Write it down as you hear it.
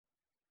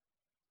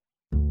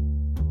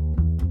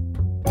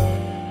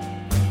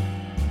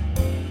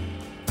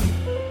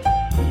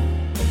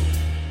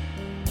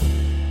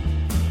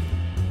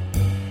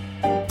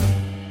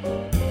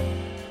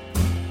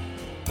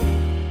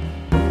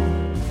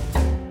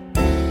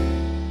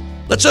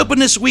Let's open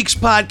this week's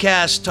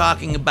podcast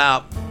talking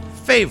about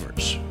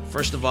favors.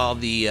 First of all,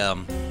 the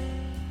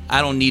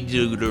I don't need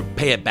to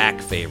pay it back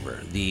favor.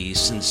 The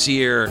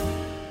sincere,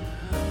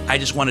 I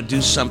just want to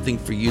do something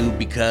for you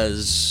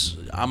because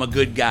I'm a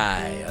good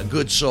guy, a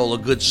good soul, a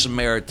good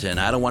Samaritan.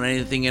 I don't want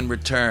anything in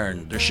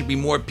return. There should be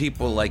more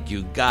people like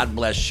you. God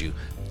bless you.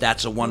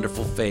 That's a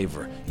wonderful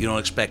favor. You don't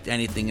expect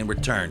anything in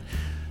return.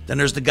 Then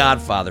there's the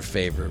Godfather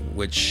favor,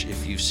 which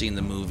if you've seen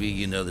the movie,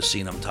 you know the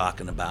scene I'm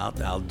talking about.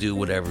 I'll do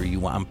whatever you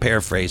want. I'm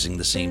paraphrasing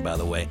the scene, by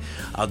the way.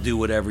 I'll do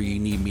whatever you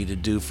need me to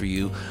do for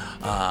you.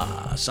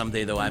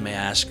 Someday, though, I may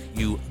ask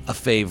you a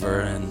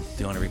favor, and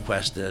the only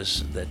request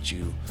is that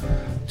you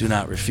do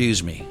not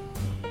refuse me,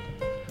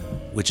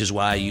 which is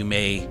why you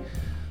may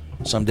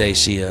someday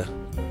see a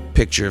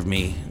picture of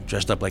me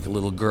dressed up like a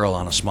little girl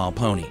on a small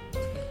pony.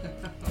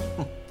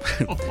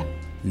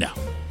 No,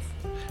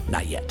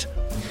 not yet.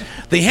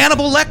 The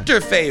Hannibal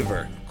Lecter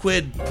favor.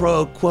 Quid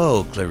pro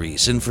quo,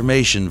 Clarice.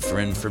 Information for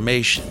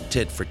information.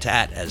 Tit for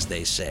tat, as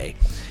they say.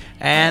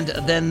 And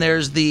then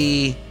there's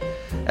the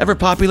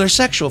ever-popular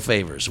sexual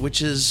favors,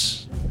 which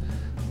is...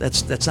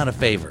 That's not a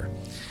favor.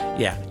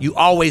 Yeah, you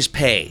always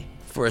pay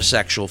for a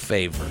sexual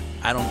favor.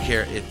 I don't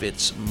care if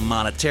it's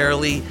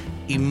monetarily,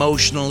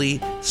 emotionally,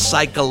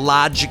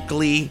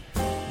 psychologically,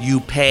 you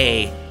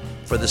pay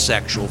for the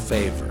sexual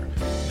favor.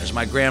 As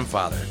my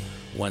grandfather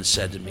once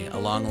said to me a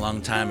long,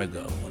 long time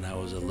ago when I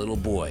was a little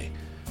boy,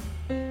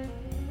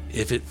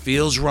 if it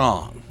feels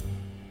wrong,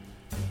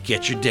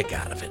 get your dick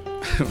out of it.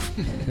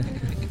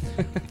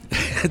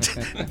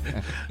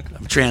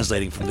 I'm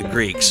translating from the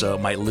Greek, so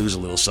it might lose a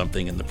little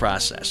something in the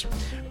process.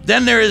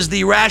 Then there is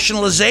the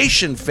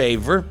rationalization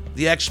favor,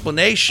 the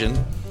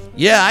explanation.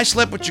 Yeah, I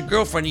slept with your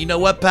girlfriend. You know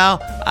what,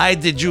 pal? I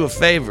did you a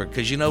favor,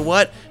 because you know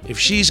what? If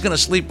she's going to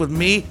sleep with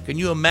me, can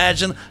you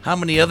imagine how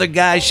many other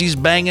guys she's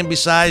banging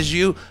besides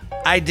you?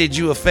 I did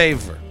you a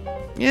favor.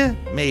 Yeah,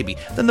 maybe.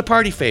 Then the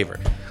party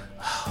favor.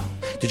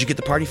 Did you get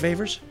the party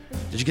favors?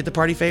 Did you get the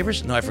party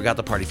favors? No, I forgot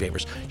the party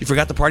favors. You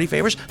forgot the party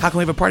favors? How can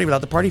we have a party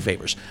without the party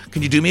favors?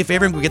 Can you do me a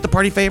favor and go get the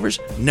party favors?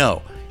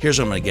 No. Here's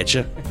what I'm going to get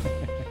you.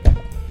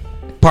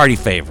 Party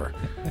favor.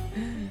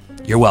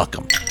 You're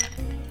welcome.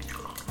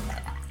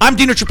 I'm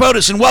Dino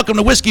Tripodis, and welcome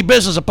to Whiskey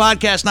Business, a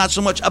podcast not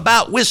so much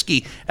about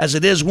whiskey as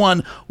it is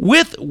one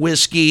with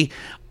whiskey,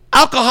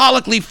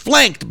 alcoholically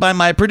flanked by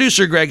my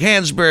producer, Greg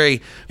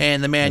Hansberry,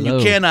 and the man Hello.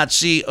 You cannot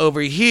see over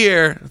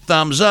here,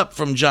 thumbs up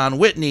from John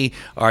Whitney,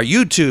 our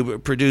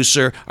YouTube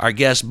producer. Our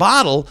guest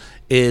bottle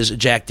is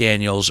Jack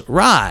Daniel's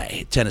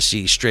Rye,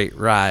 Tennessee Straight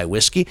Rye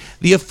Whiskey,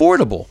 the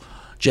affordable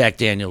Jack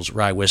Daniel's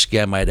Rye Whiskey,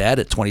 I might add,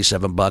 at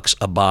 $27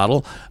 a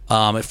bottle.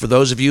 For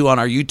those of you on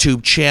our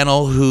YouTube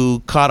channel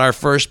who caught our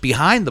first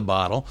Behind the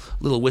Bottle,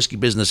 little Whiskey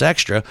Business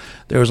Extra,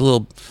 there was a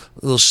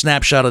little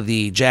snapshot of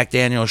the Jack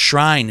Daniel's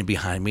shrine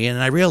behind me, and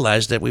I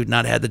realized that we've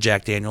not had the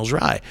Jack Daniel's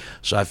Rye.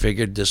 So I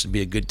figured this would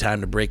be a good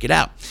time to break it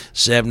out.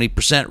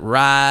 70%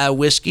 rye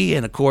whiskey,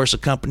 and of course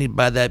accompanied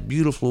by that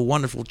beautiful,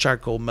 wonderful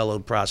charcoal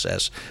mellowed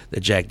process that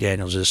Jack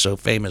Daniel's is so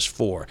famous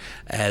for.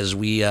 As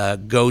we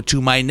go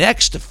to my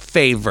next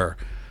favor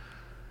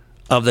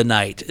of the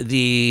night,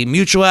 the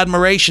mutual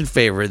admiration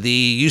favor, the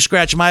you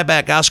scratch my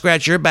back, I'll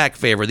scratch your back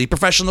favor, the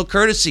professional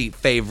courtesy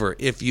favor,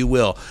 if you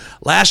will.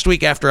 Last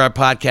week after our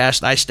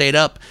podcast, I stayed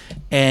up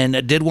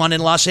and did one in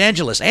Los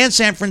Angeles and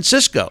San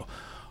Francisco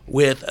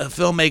with a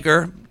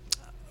filmmaker,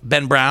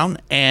 Ben Brown,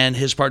 and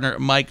his partner,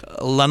 Mike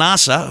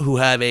Lanasa, who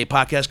have a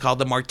podcast called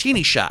The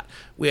Martini Shot.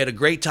 We had a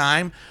great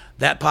time.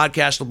 That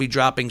podcast will be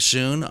dropping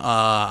soon.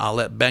 I'll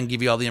let Ben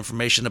give you all the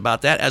information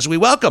about that as we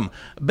welcome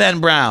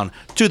Ben Brown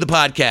to the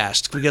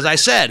podcast. Because I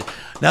said,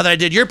 now that I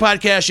did your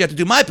podcast, you have to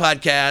do my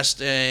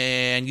podcast.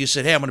 And you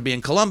said, hey, I'm going to be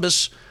in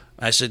Columbus.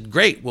 I said,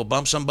 great. We'll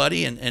bump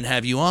somebody and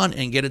have you on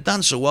and get it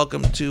done. So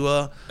welcome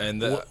to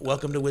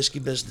welcome to Whiskey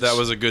Business. That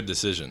was a good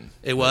decision.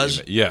 It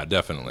was? Yeah,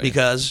 definitely.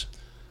 Because?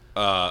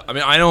 I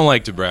mean, I don't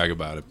like to brag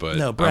about it, but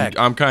No, brag.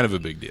 I'm kind of a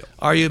big deal.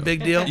 Are you a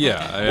big deal?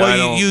 Yeah.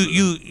 Well,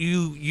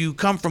 you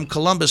come from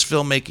Columbus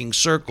filmmaking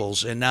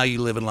circles, and now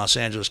you live in Los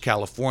Angeles,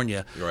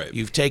 California. Right.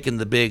 You've taken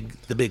the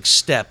big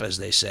step, as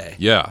they say.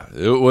 Yeah.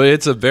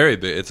 It's a very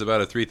big. It's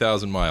about a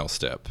 3,000-mile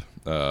step.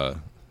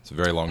 It's a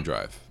very long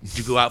drive. Did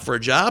you go out for a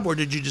job, or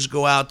did you just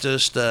go out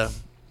just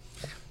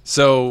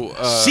So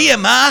see ya,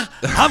 Ma?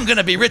 I'm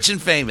gonna be rich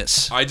and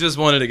famous. I just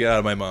wanted to get out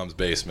of my mom's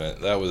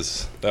basement. That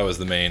was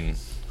the main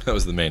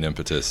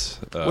impetus.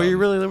 Were you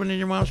really living in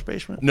your mom's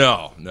basement?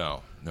 No.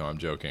 I'm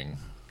joking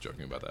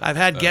about that. I've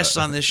had guests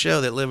on this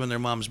show that live in their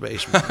mom's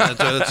basement.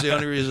 That's the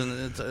only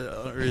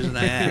reason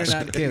I ask.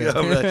 You're not kidding.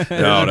 There's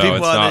No, people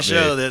it's on not this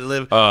show me. that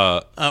live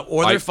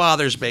or their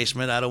father's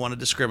basement. I don't want to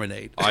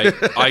discriminate.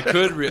 I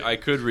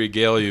could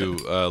regale you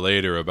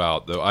later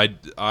about though.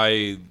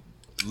 I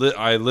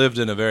lived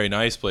in a very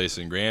nice place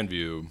in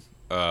Grandview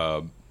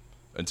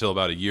until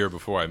about a year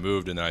before I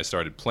moved, and then I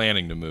started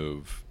planning to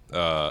move.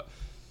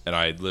 And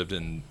I lived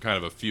in kind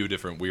of a few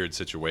different weird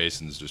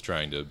situations, just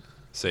trying to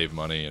save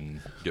money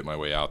and get my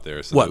way out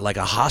there. So what, like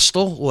a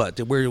hostel? What?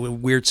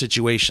 Weird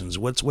situations?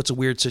 What's a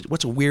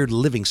weird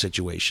living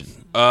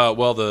situation?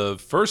 Well, the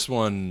first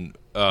one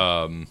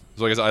So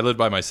like I said, I lived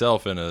by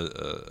myself in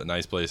a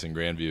nice place in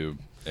Grandview.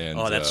 And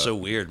Oh, that's so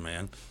weird,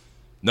 man.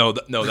 no,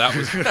 that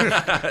was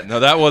no,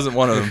 that wasn't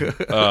one of them.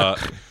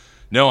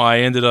 No, I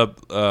ended up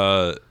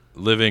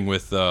living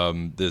with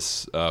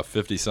this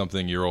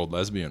 50-something-year-old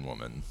lesbian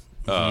woman,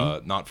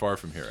 not far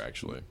from here,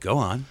 actually. Go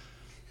on.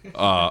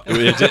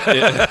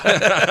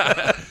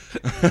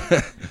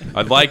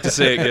 I'd like to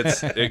say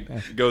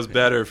it goes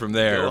better from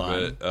there, Go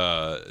on.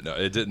 but no,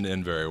 it didn't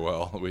end very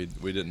well. We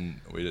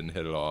didn't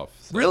hit it off.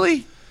 So.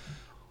 Really?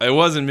 It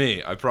wasn't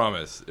me, I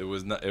promise. It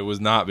was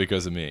not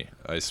because of me,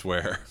 I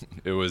swear.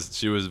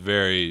 She was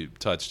very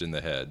touched in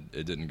the head.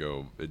 It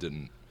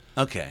didn't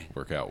Okay.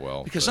 work out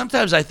well. Because but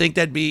sometimes I think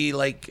that'd be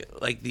like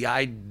the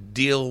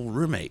ideal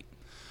roommate.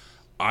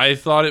 I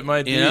thought it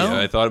might be. You know?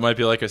 I thought it might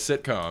be like a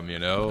sitcom,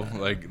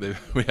 like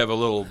we have a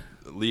little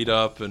lead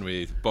up and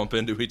we bump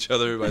into each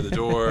other by the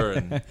door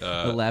and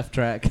The laugh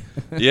track.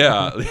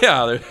 yeah,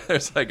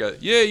 there's like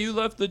you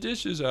left the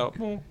dishes out.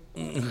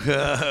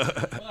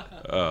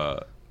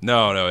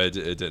 No, it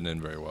didn't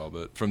end very well.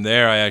 But from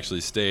there, I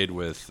actually stayed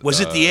with. Was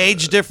it the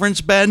age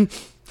difference, Ben?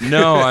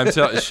 No, I'm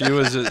telling. She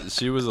was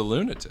a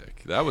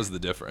lunatic. That was the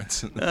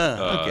difference.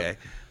 Okay.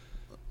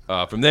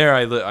 From there,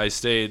 I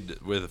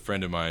stayed with a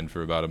friend of mine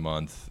for about a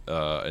month,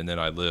 and then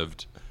I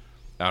lived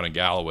out in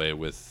Galloway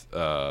with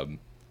a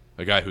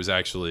guy who's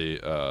actually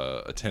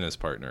a tennis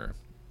partner.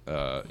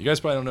 You guys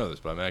probably don't know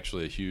this, but I'm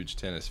actually a huge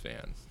tennis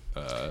fan.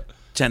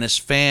 Tennis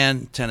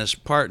fan, tennis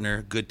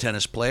partner, good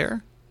tennis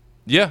player.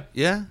 Yeah.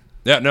 Yeah.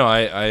 Yeah, no,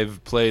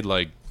 I've played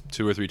like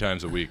 2 or 3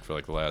 times a week for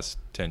like the last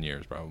 10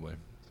 years probably.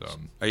 So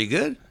Are you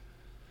good?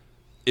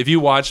 if you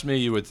watched me,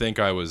 you would think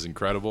I was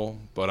incredible,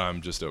 but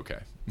I'm just okay.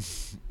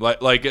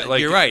 like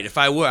You're right. If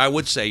I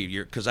would say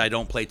you're, because I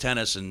don't play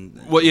tennis and.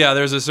 Well, yeah,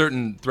 there's a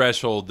certain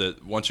threshold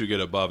that once you get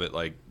above it,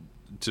 like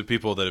to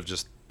people that have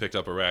just picked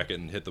up a racket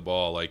and hit the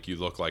ball, like you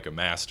look like a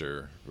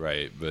master,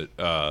 right?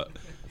 But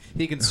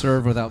He can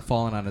serve without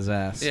falling on his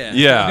ass. Yeah.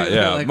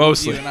 yeah, Like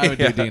mostly. You and I would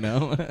do,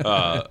 Dino.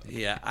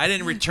 Yeah, I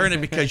didn't return it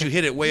because you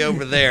hit it way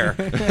over there.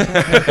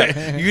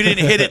 You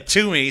didn't hit it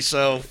to me,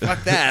 so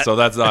fuck that. So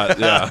that's not,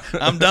 yeah.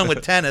 I'm done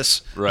with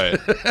tennis. Right.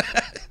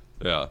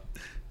 Yeah.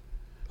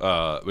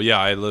 But yeah,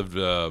 I lived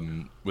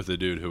with a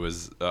dude who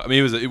was. I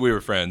mean, we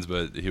were friends,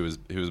 but he was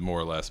more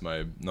or less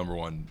my number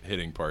one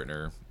hitting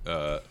partner.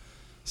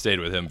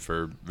 Stayed with him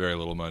for very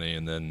little money,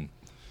 and then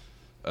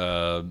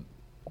managed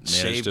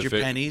Saved to your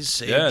pennies,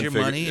 saved your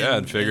figured, money.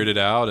 and figured it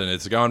out, and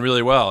it's gone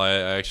really well. I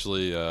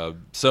actually,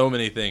 so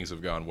many things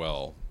have gone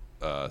well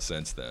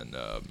since then.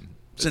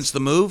 Since the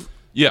move?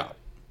 Yeah,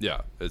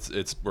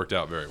 it's worked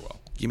out very well.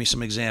 Give me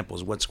some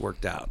examples. What's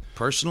worked out?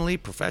 Personally,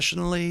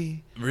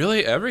 professionally?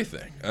 Really,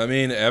 everything. I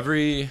mean,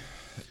 every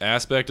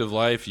aspect of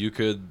life you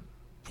could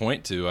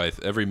point to.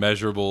 Every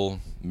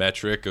measurable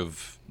metric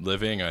of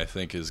living, I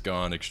think, has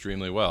gone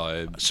extremely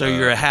well. So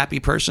you're a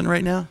happy person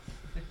right now?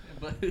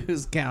 But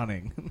who's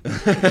counting?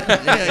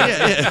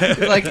 Yeah.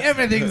 Like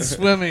everything's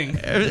swimming.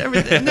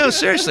 Everything. No,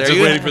 seriously. Just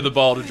waiting for the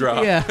ball to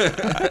drop.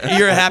 Yeah.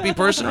 You're a happy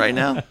person right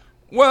now?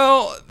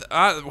 Well,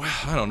 I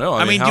don't know.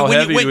 I mean, how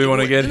heavy do we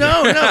want to get?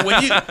 No.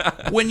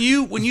 When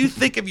you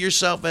think of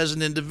yourself as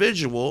an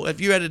individual, if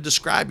you had to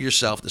describe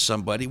yourself to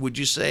somebody, would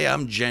you say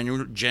I'm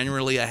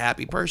generally a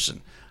happy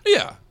person?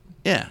 Yeah.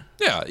 Yeah.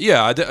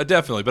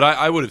 Definitely. But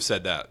I would have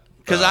said that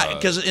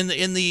Because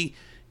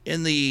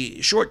in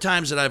the short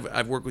times that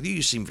I've worked with you,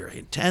 you seem very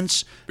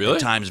intense. Really?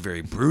 At times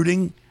very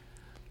brooding.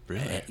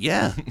 Really?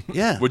 Yeah.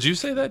 Would you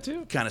say that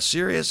too? Kind of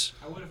serious.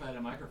 I would have had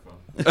a microphone.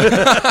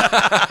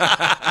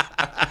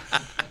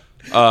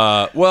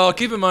 Well,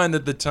 keep in mind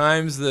that the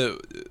times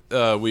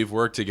that we've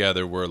worked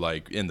together were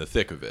like in the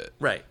thick of it.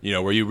 Right. You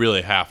know, where you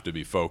really have to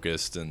be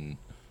focused and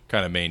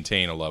kind of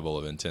maintain a level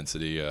of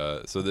intensity.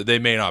 So that they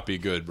may not be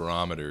good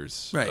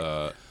barometers.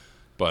 Right.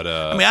 But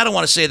I mean, I don't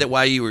want to say that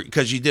while you were,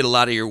 because you did a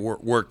lot of your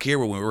work here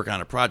when we were working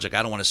on a project.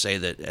 I don't want to say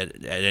that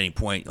at any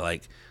point,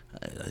 like,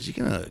 is he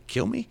gonna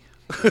kill me?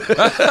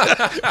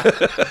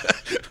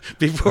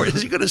 Before,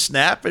 is he gonna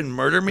snap and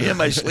murder me in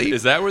my sleep?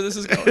 Is that where this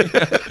is going?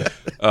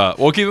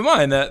 Well, keep in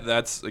mind that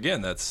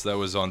that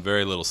was on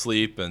very little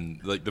sleep,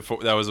 and like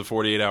that was a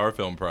 48-hour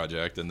film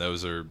project, and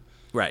those are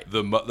Right.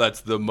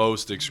 That's the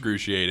most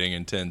excruciating,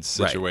 intense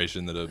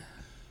situation that a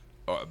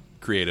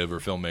creative or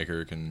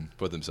filmmaker can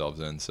put themselves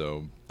in.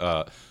 So,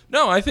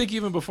 no, I think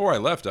even before I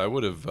left, I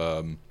would have.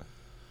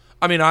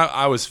 I mean,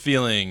 I was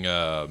feeling.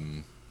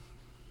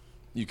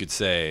 You could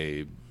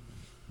say.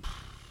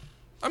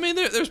 I mean,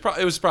 I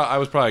was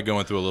probably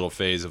going through a little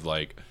phase of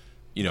like,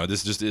 you know,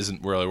 this just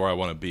isn't really where I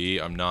want to be.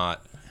 I'm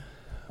not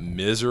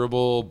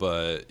miserable,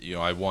 but you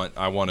know, I want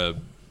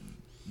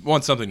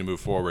something to move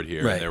forward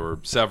here. Right. And there were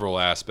several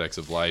aspects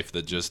of life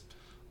that just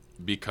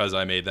because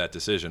I made that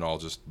decision, all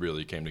just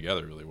really came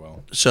together really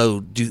well.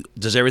 So,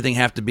 does everything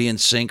have to be in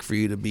sync for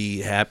you to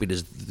be happy? Do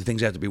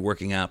things have to be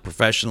working out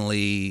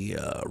professionally,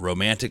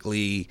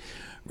 romantically,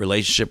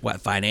 relationship,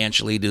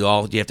 financially? Do you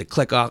have to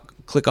click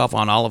off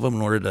on all of them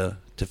in order to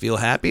feel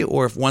happy?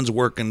 Or if one's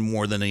working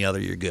more than the other,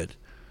 you're good?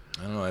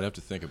 I don't know. I'd have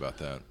to think about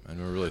that. I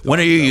never really thought When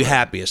are about you that.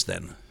 happiest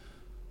then?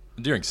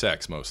 during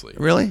sex mostly.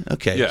 Really?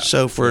 Okay. Yeah.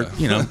 So for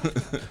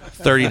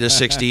 30 to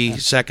 60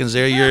 seconds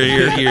there,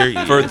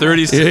 you're For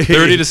 30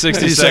 to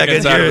 60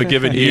 seconds out of a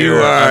given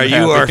year,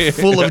 you are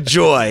full of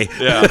joy.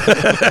 Yeah.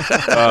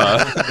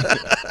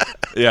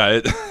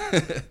 Yeah.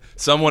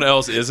 Someone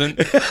else isn't,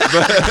 but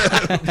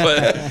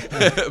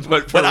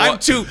I'm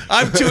too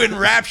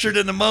enraptured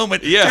in the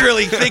moment Yeah. to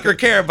really think or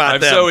care about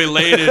I'm them. so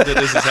elated that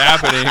this is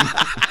happening.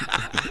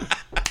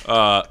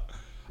 I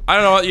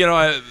don't know.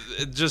 I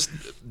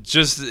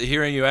just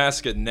hearing you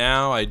ask it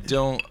now, I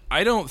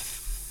don't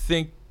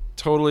think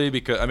totally,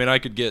 because I mean I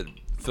could get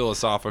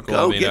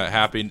philosophical.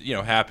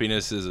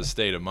 Happiness is a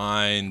state of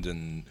mind,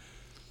 and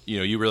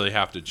you really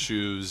have to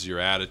choose your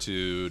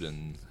attitude.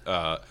 And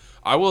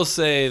I will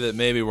say that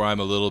maybe where I'm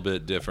a little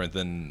bit different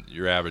than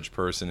your average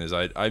person is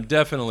I'm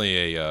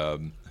definitely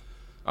I'm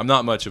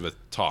not much of a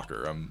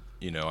talker. I'm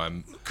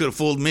Could have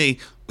fooled me.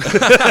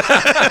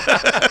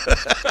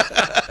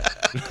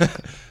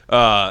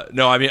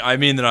 No, I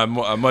mean that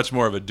I'm much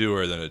more of a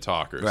doer than a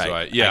talker. Right. So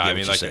I get what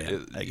you're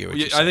saying. I get what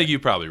you're I saying. think you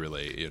probably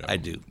relate. I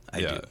do. I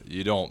do.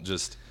 You don't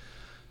just.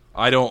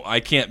 I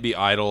can't be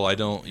idle. I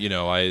don't.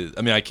 I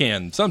mean, I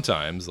can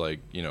sometimes, like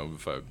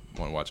if I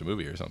want to watch a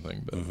movie or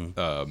something.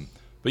 But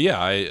but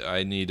yeah,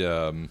 I need.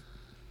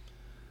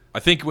 I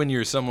think when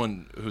you're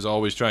someone who's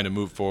always trying to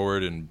move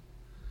forward and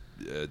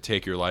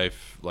take your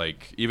life,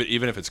 like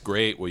even if it's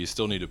great, well, you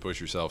still need to push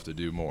yourself to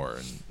do more.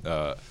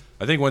 And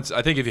I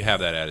think if you have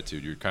that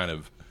attitude, you're kind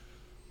of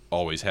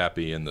always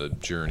happy in the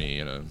journey,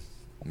 in a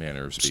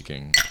manner of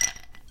speaking.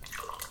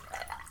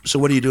 So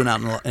what are you doing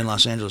out in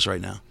Los Angeles right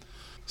now?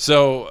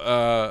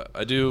 So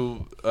I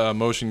do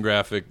motion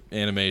graphic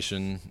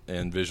animation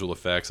and visual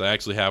effects. I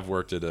actually have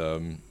worked at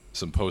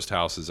some post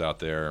houses out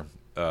there,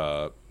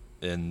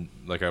 and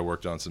like I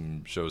worked on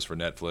some shows for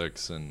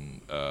Netflix.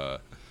 And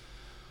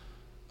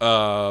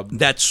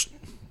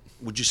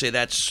would you say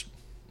that's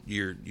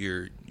your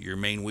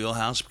main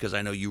wheelhouse? Because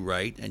I know you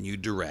write and you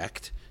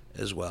direct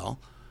as well,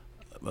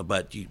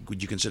 but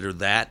would you consider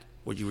that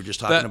what you were just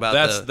talking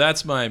about?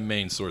 That's my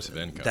main source of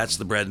income. That's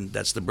the bread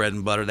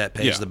and butter that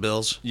pays the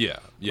bills. Yeah.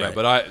 Right.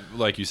 But I,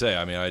 like you say,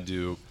 I mean, I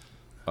do.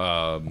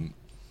 I'm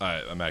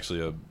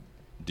actually a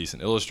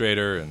decent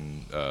illustrator,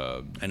 and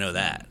I know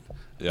that,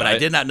 yeah, but I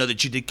did not know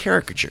that you did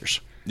caricatures.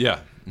 Yeah.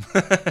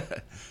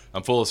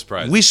 I'm full of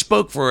surprises. We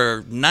spoke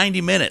for 90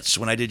 minutes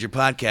when I did your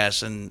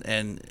podcast,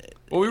 and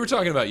well, we were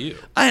talking about you.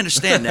 I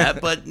understand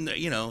that, but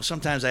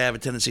sometimes I have a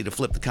tendency to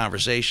flip the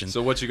conversation.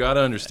 So what you got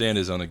to understand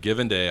is, on a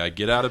given day, I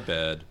get out of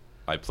bed,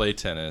 I play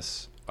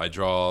tennis, I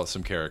draw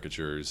some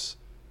caricatures,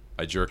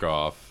 I jerk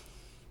off,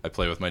 I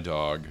play with my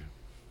dog,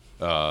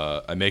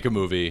 I make a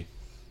movie,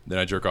 then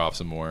I jerk off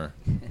some more,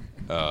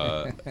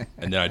 and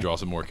then I draw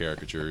some more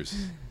caricatures.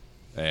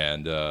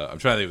 And I'm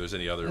trying to think if there's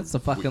any other. That's the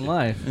fucking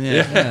life.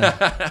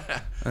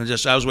 Yeah. I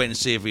was waiting to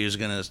see if he was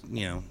gonna,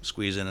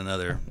 squeeze in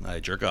another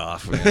jerk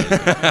off.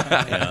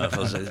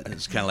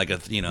 It's kind of like a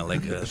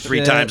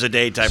 3 times a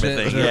day type of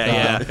thing.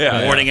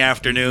 Yeah. Morning,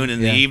 afternoon,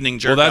 and the evening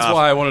jerk off. Well, that's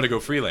why I wanted to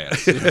go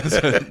freelance.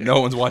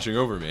 No one's watching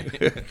over me.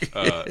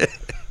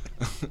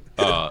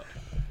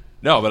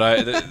 No, but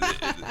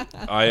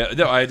I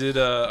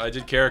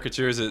did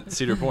caricatures at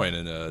Cedar Point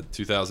in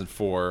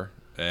 2004,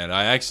 and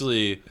I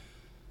actually.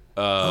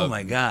 Oh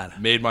my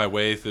God! Made my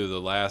way through the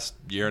last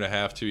year and a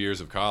half, 2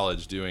 years of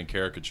college doing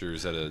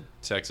caricatures at a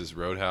Texas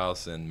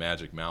Roadhouse and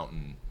Magic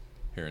Mountain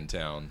here in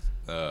town.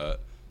 That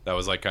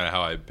was like kind of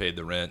how I paid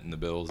the rent and the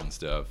bills and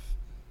stuff.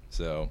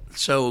 So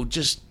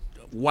just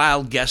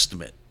wild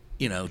guesstimate.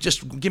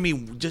 Just give me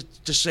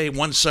just say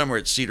one summer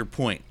at Cedar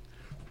Point.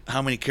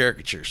 How many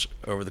caricatures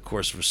over the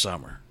course of a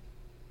summer?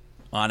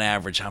 On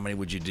average, how many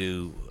would you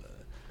do?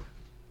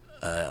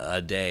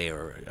 A day,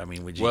 or I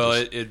mean, would you? Well,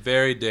 it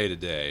varied day to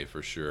day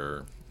for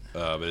sure,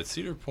 but at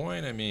Cedar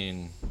Point, I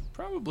mean,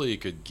 probably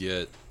could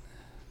get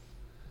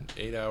an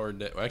 8-hour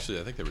day. Well, actually,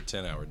 I think they were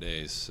 10-hour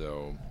days.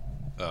 So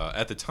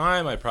at the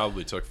time, I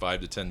probably took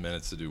 5 to 10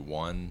 minutes to do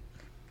one.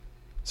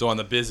 So on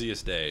the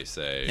busiest day,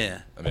 say,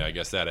 I mean, I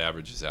guess that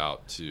averages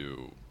out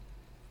to,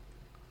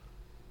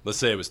 let's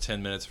say it was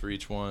 10 minutes for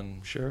each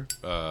one. Sure.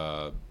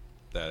 That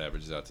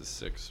averages out to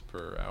 6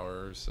 per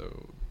hour,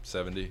 so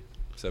 70,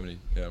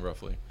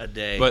 roughly a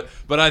day. But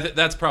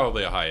that's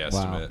probably a high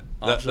estimate.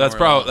 Wow. That's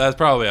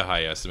probably a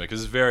high estimate,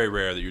 because it's very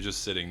rare that you're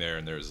just sitting there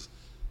and there's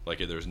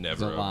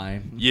never a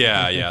line.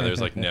 Yeah,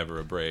 there's like never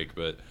a break.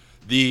 But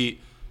the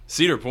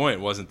Cedar Point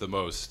wasn't the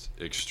most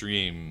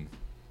extreme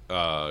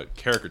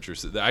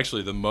caricatures.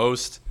 Actually,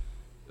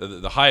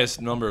 the highest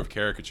number of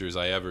caricatures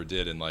I ever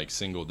did in like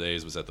single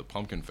days was at the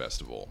Pumpkin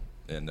Festival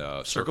in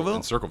Circleville.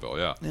 In Circleville,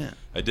 yeah.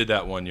 I did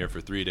that one year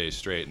for 3 days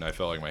straight, and I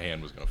felt like my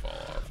hand was going to fall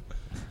off.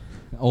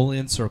 Only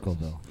in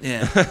Circleville.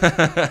 Yeah.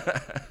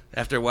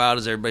 After a while,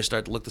 does everybody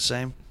start to look the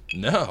same?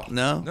 No,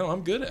 No?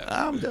 I'm good at it.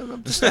 I'm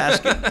just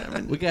asking. I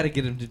mean, We got to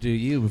get him to do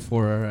you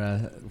before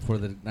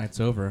the night's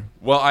over.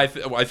 Well, I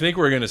think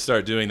we're going to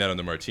start doing that on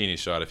the Martini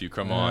Shot. If you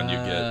come on,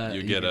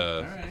 you get a.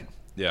 All right.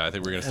 Yeah, I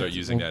think we're going to start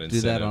using that Do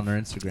incentive. that on our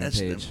Instagram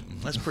page.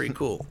 that's pretty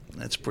cool.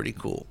 That's pretty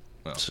cool.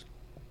 Oh,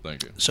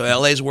 thank you. So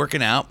LA's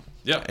working out.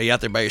 Yeah. Are you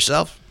out there by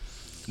yourself?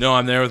 No,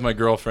 I'm there with my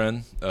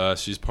girlfriend.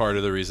 She's part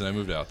of the reason I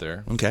moved out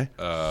there. Okay.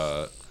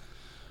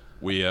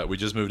 We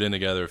just moved in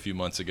together a few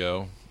months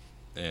ago,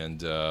 and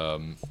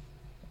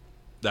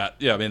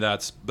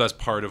that's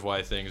part of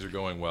why things are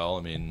going well.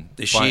 I mean,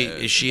 Is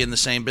she in the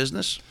same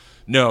business?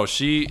 No,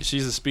 she's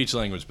a speech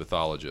language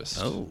pathologist.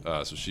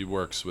 Oh. So she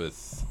works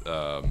with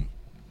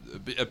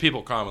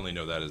people commonly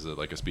know that as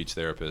a speech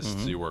therapist.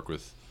 Mm-hmm. So you work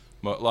with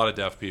a lot of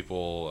deaf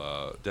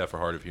people, deaf or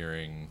hard of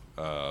hearing,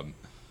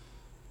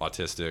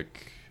 autistic,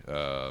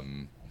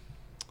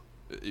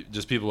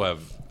 just people who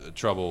have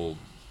trouble.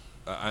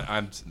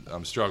 I'm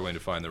struggling to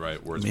find the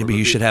right words. Maybe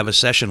you should have a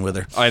session with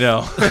her. I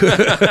know.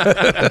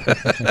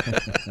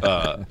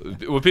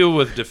 With people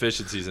with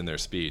deficiencies in their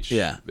speech,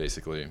 Yeah.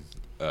 basically,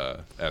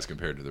 as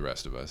compared to the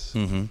rest of us.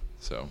 Mm-hmm.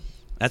 So,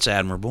 That's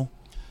admirable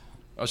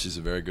she's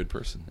a very good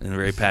person. and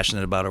very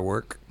passionate about her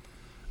work.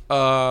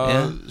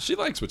 She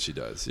likes what she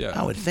does. Yeah,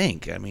 I would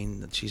think. I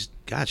mean, she's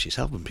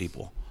helping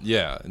people.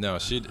 yeah. No,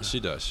 she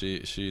does.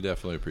 She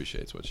definitely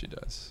appreciates what she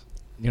does.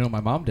 You know,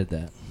 my mom did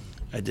that.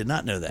 I did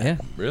not know that. Yeah,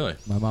 Really?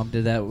 my mom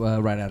did that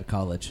right out of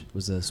college.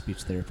 Was a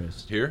speech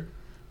therapist. Here?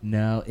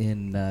 Now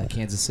in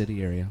Kansas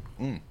City area.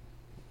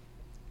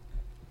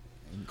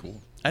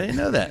 Cool. I didn't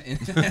know that.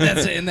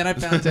 That's it. And then I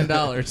found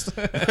 $10.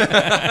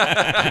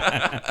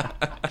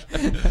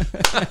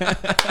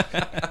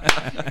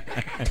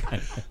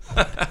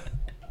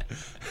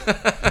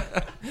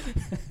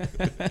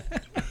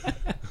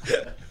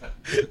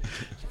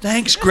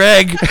 Thanks,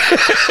 Greg.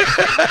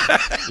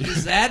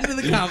 Just add to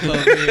the combo.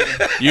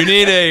 Man. You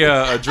need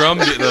a drum.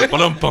 The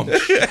bum.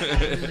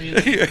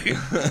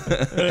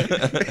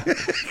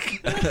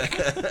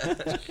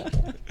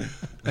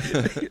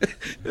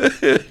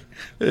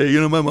 Hey,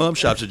 you know, my mom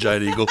shops at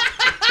Giant Eagle.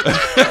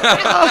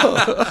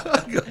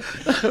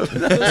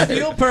 Those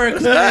fuel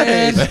perks,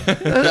 man.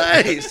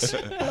 Nice.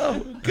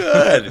 Oh,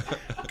 good.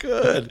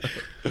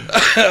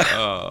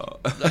 Oh,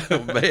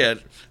 man.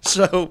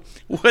 So,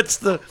 what's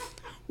the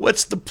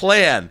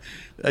plan?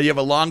 You have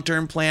a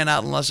long-term plan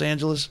out in Los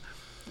Angeles,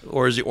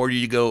 or is it, or do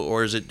you go,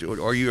 or is it,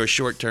 or are you a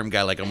short-term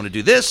guy? Like, I'm going to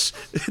do this,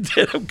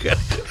 then I'm good.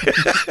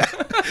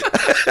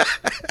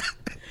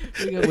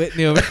 We got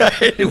Whitney over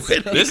here.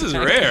 This is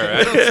rare.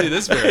 I don't see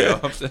this very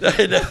often.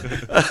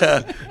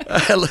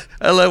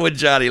 I love when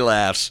Johnny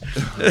laughs,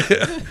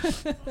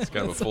 It's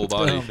kind of a full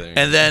body thing.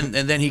 and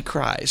then he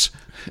cries.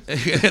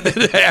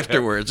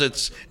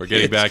 Afterwards, We're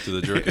getting back to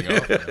the jerking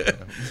off.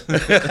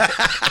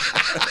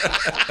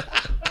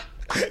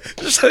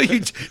 So you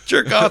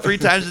jerk off 3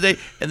 times a day,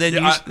 and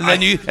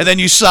then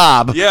you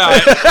sob. Yeah,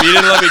 you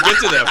didn't let me get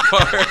to that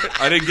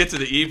part. I didn't get to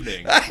the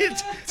evening.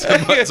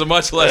 It's a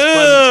much less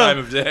pleasant time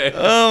of day.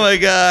 Oh my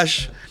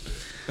gosh.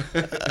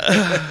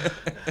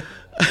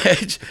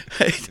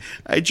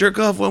 I jerk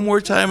off one more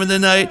time in the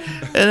night,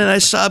 and then I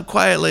sob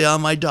quietly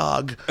on my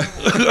dog.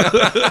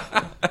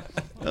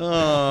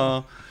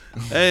 Oh.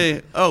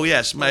 Hey. Oh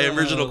yes, my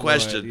original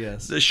question. Lord,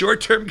 yes. The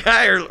short-term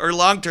guy or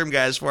long-term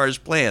guy as far as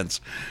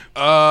plans?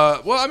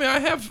 Well, I mean, I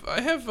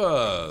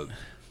have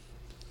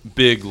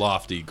big,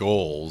 lofty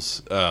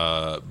goals,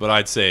 but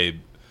I'd say,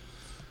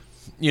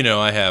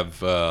 I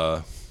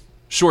have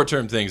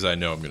short-term things I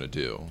know I'm going to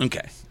do.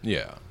 Okay.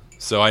 Yeah.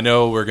 So I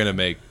know we're going to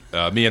make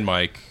me and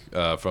Mike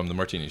from the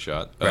Martini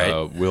Shot.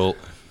 Right.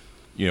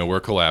 We're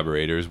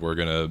collaborators. We're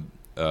going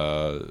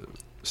to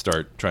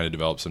start trying to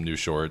develop some new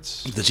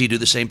shorts. Does he do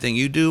the same thing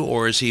you do,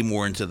 or is he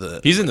more into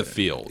the? He's in the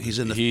field. He's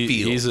in the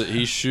field.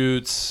 He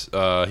shoots.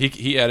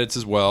 He edits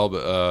as well,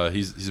 but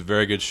he's a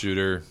very good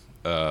shooter.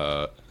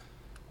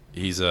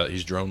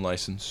 He's drone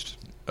licensed.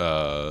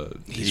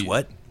 He's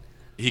what?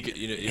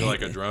 He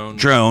like a drone.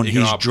 Drone.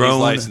 He's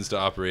drone licensed to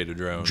operate a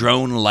drone.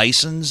 Drone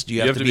licensed? Do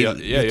you have to be?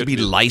 You have to be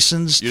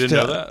licensed. You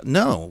didn't know that?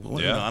 No.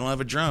 Yeah. No, I don't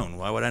have a drone.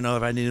 Why would I know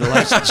if I needed a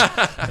license?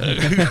 Fuck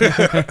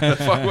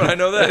would I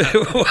know that?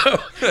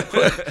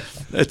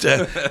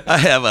 I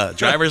have a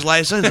driver's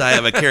license. I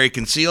have a carry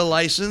conceal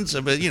license,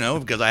 but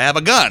because I have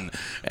a gun,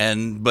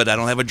 but I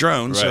don't have a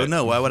drone. So Right.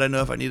 no. Why would I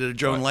know if I needed a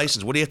drone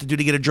license? What do you have to do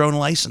to get a drone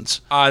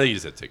license? I think you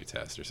just have to take a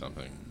test or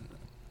something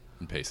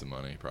and pay some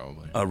money,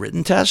 probably. A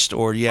written test,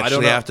 or do you I actually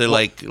don't know. have to Well,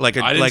 I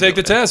didn't take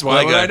the test.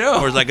 Why would I know?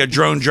 Or like a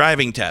drone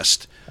driving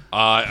test.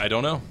 I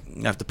don't know.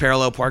 You have to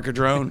parallel park a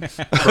drone.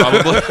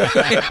 Probably.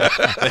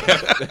 they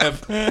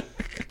have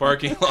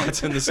parking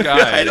lots in the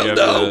sky. I don't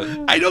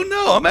know. I don't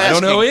know. I'm I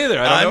asking. don't know either.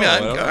 I don't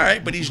know. All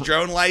right, but he's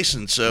drone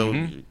licensed,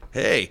 so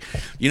hey,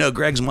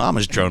 Greg's mom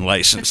is drone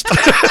licensed.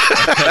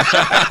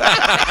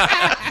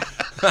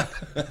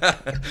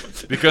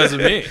 Because of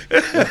me.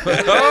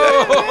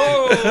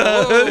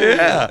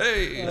 Yeah.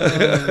 Hey.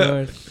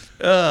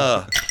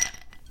 Oh, Lord.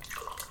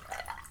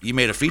 You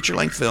made a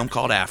feature-length film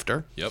called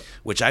After, Yep.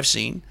 which I've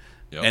seen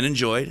Yep. and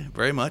enjoyed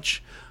very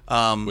much.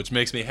 Which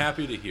makes me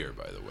happy to hear,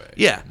 by the way.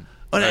 Yeah.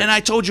 And I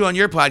told you on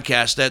your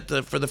podcast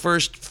that for the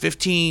first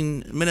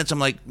 15 minutes, I'm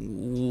like,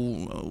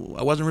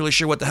 I wasn't really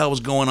sure what the hell was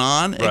going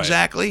on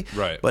exactly.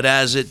 Right. But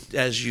as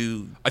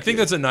you, I think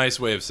that's a nice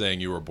way of saying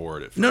you were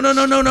bored at first. no,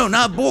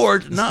 not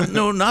bored,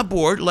 not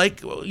bored.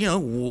 Like,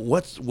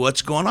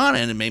 what's going on,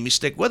 and it made me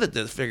stick with it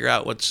to figure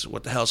out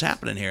what the hell's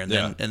happening here, and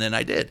then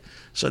I did.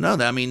 So no,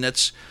 I mean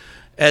that's.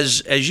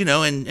 As you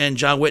know, and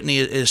John Whitney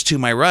is to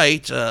my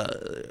right,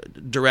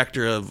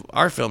 director of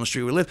our film, The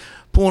Street We Live.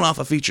 Pulling off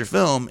a feature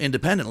film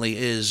independently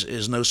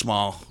is no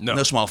small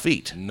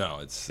feat. No,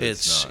 it's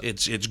not.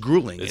 It's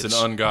grueling. It's an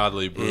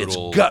ungodly,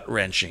 brutal. It's gut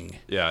wrenching.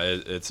 Yeah,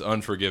 it's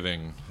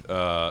unforgiving.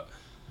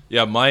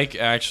 Mike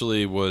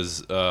actually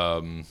was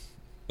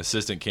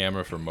assistant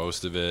camera for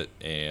most of it,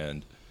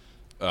 and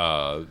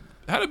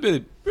had a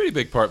pretty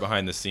big part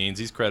behind the scenes.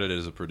 He's credited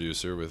as a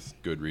producer with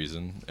good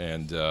reason,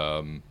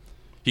 and.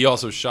 He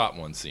also shot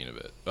one scene of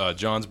it.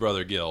 John's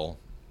brother Gil,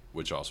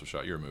 which also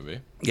shot your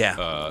movie.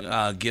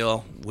 Yeah,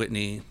 Gil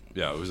Whitney.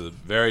 Yeah, it was a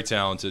very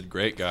talented,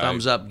 great guy.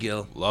 Thumbs up,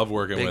 Gil. Love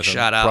working with him. Big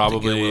shout out.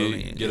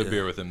 Probably to get a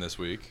beer with him this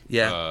week.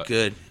 Yeah,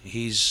 good.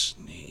 He's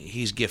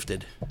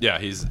gifted. Yeah,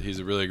 he's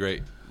a really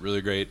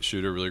great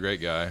shooter, really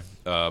great guy.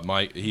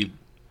 Mike,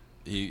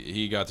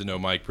 he got to know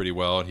Mike pretty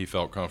well, and he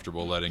felt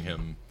comfortable letting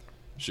him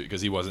shoot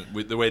because he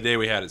wasn't the way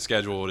we had it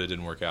scheduled. It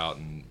didn't work out,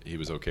 and he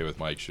was okay with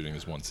Mike shooting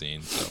this one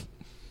scene. So.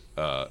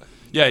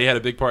 He had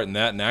a big part in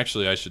that, and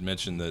actually, I should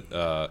mention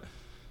that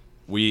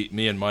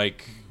me and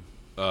Mike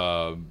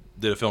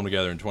did a film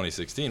together in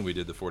 2016. We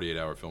did the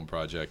 48-hour film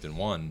project and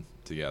one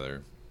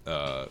together.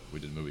 We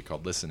did a movie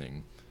called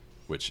Listening,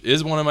 which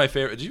is one of my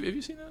favorite. Have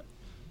you seen that?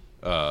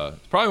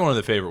 It's probably one of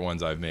the favorite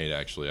ones I've made.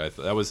 Actually,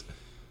 that was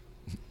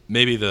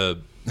maybe the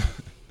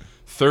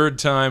third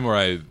time where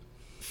I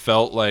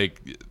felt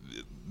like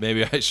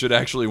maybe I should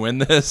actually win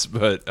this,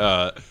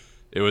 but.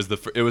 It was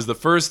the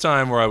first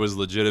time where I was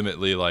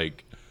legitimately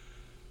like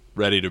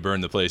ready to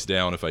burn the place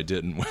down if I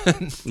didn't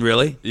win.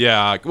 Really?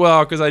 Yeah.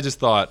 Well, because I just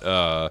thought.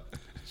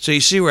 So you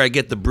see where I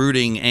get the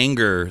brooding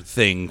anger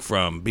thing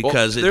from,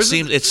 because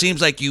it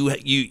seems like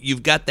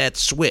you've got that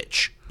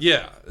switch.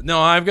 Yeah.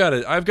 No, I've got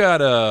it. I'm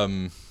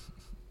trying to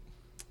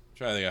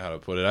think of how to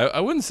put it. I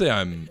wouldn't say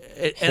I'm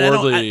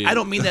horribly. I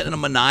don't mean that in a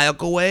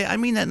maniacal way. I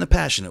mean that in a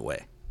passionate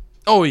way.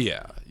 Oh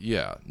yeah,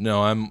 yeah.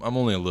 No, I'm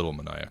only a little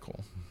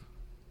maniacal.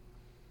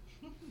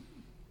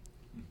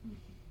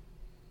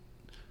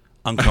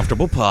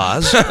 Uncomfortable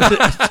pause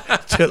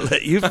to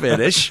let you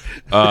finish.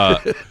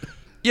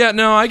 Yeah,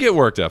 no, I get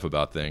worked up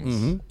about things.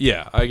 Mm-hmm.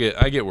 Yeah, I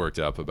get worked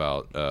up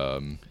about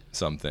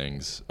some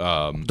things.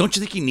 Don't you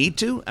think you need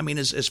to? I mean,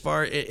 as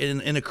far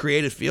in a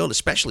creative field,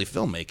 especially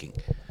filmmaking,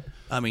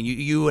 I mean,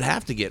 you would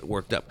have to get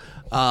worked up.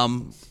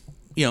 Once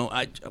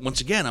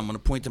again, I'm going to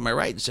point to my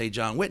right and say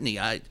John Whitney.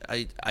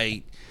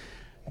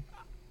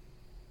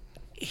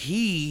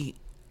 He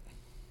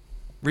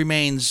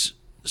remains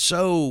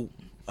so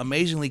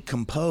amazingly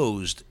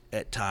composed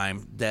at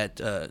time that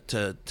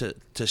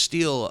to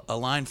steal a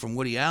line from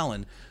Woody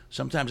Allen,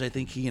 sometimes I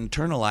think he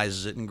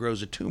internalizes it and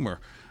grows a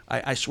tumor.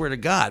 I swear to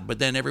God. But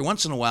then every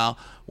once in a while,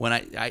 when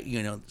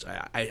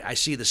I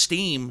see the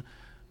steam,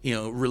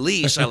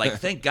 release, I like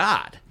thank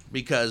God,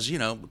 because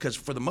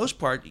for the most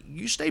part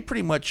you stay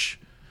pretty much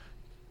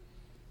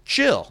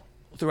chill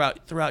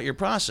throughout your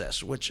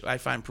process, which I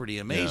find pretty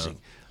amazing.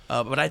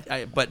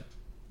 Yeah.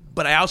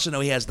 But I also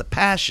know he has the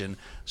passion,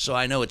 so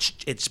I know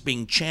it's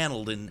being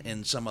channeled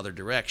in some other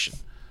direction.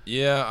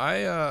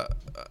 Yeah,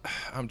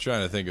 I'm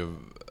trying to think of.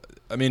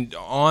 I mean,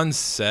 on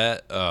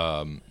set,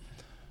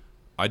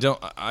 I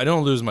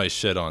don't lose my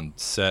shit on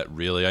set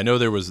really. I know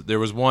there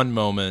was one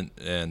moment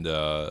and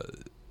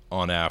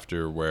on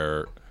after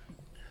where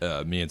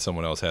me and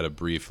someone else had a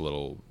brief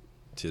little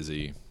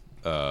tizzy.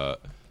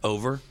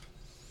 Over.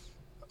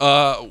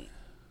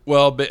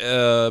 Well,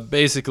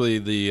 basically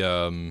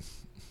the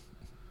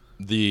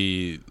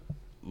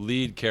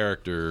lead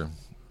character,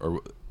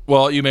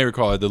 you may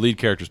recall the lead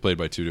character is played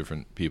by two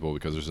different people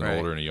because there's an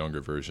older and a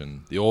younger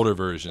version. The older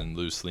version,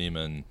 Lou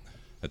Sleeman,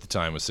 at the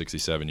time was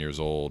 67 years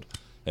old,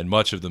 and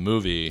much of the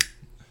movie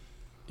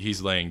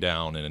he's laying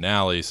down in an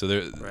alley. So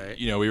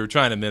we were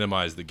trying to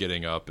minimize the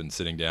getting up and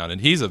sitting down,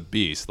 and he's a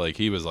beast. Like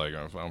he was like,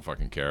 I don't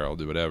fucking care, I'll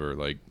do whatever.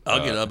 Like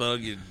I'll get up, I'll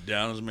get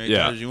down as many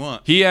times as you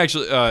want. He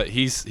actually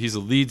he's a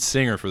lead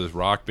singer for this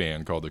rock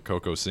band called the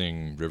Coco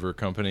Sing River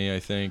Company, I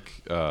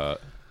think.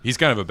 He's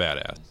kind of a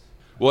badass.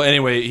 Well,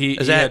 anyway, he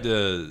had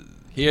to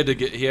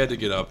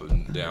get up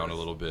and down a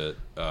little bit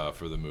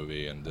for the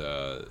movie, and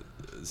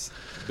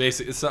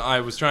basically, I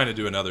was trying to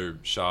do another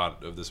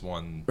shot of this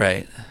one,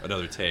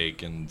 another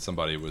take, and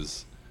somebody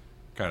was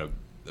kind of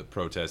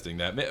protesting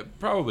that,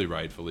 probably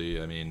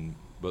rightfully. I mean,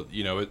 but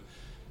it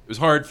was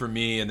hard for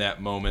me in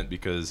that moment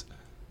because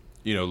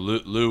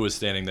Lou was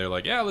standing there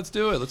like, yeah, let's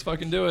do it, let's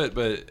fucking do it,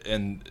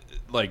 and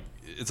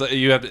it's like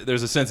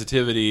there's a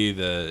sensitivity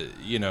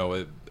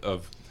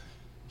of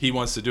he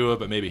wants to do it,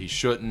 but maybe he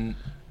shouldn't.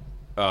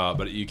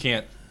 But you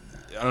can't.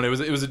 I don't know.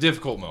 It was a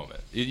difficult moment.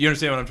 You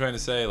understand what I'm trying to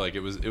say? Like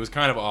it was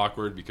kind of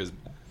awkward because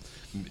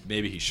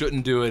maybe he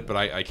shouldn't do it, but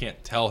I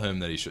can't tell him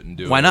that he shouldn't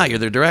do it. Why not? You're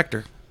the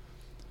director.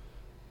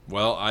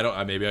 Well, I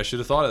don't. Maybe I should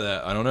have thought of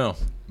that. I don't know,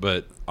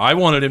 but I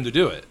wanted him to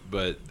do it,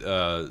 but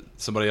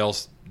somebody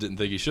else didn't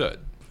think he should.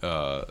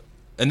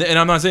 And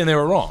I'm not saying they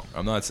were wrong.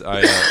 I'm not.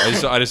 I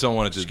just don't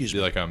want it to be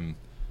like I'm,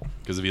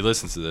 because if he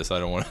listens to this, I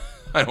don't want.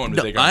 I don't want him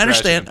to think I'm I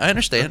crashing.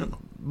 understand.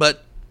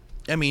 But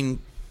I mean,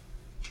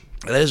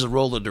 that is the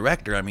role of the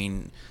director. I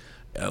mean,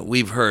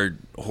 we've heard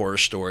horror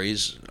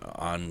stories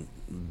on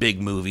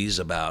big movies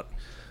about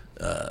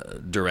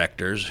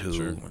directors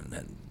who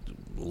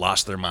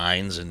lost their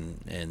minds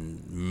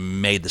and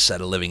made the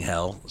set a living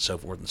hell, so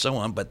forth and so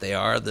on. But they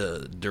are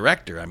the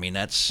director. I mean,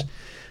 it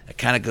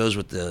kind of goes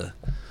with the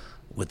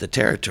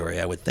territory,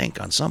 I would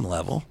think, on some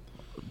level.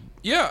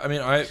 Yeah, I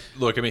mean,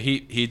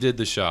 he did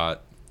the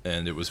shot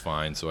and it was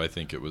fine. So I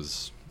think it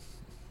was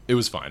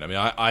fine. I mean,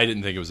 I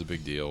didn't think it was a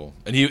big deal,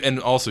 and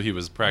also he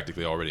was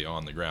practically already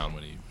on the ground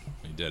when he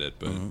did it.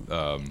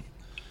 But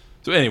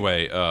so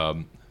anyway,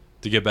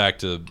 to get back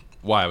to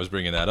why I was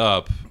bringing that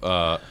up.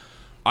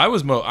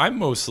 I'm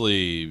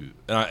mostly,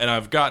 and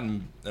I've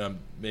gotten,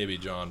 maybe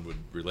John would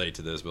relate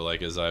to this, but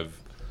like as I've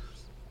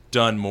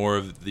done more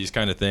of these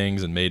kind of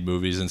things and made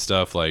movies and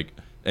stuff, like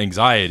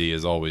anxiety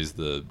is always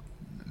the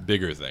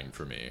bigger thing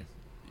for me.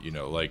 You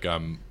know, like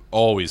I'm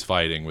always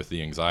fighting with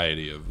the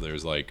anxiety of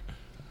there's like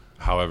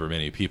however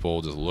many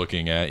people just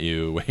looking at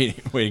you,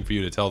 waiting for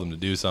you to tell them to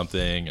do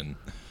something, and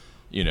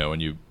you know,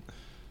 and you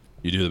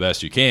do the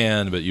best you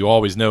can, but you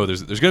always know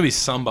there's going to be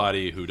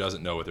somebody who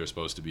doesn't know what they're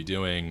supposed to be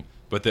doing.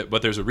 But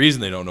there's a reason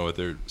they don't know what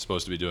they're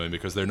supposed to be doing,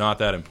 because they're not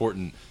that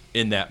important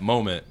in that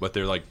moment, but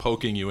they're like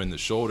poking you in the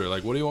shoulder,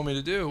 like, what do you want me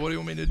to do? What do you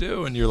want me to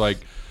do? And you're like,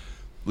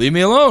 leave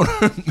me alone.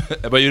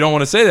 But you don't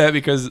want to say that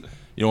because you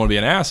don't want to be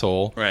an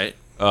asshole. Right.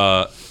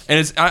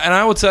 And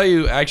I will tell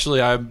you,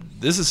 actually,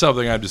 this is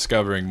something I'm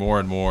discovering more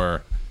and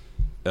more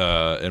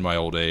in my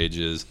old age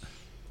is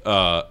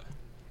in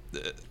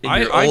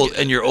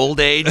your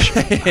old age?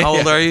 How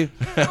old are you?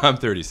 I'm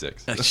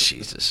 36. Oh,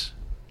 Jesus.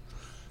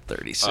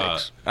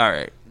 36. All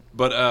right.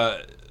 But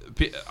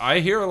I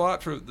hear a lot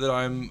that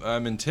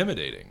I'm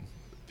intimidating.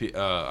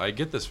 I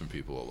get this from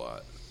people a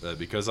lot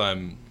because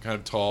I'm kind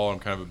of tall. I'm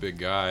kind of a big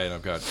guy, and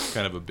I've got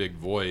kind of a big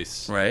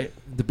voice. Right.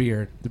 The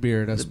beard.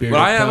 Us beard. But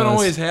I haven't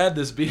always had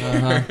this beard.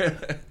 Uh-huh.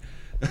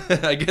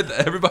 I get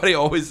that. Everybody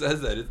always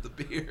says that it's the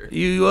beard.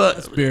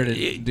 Us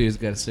bearded dudes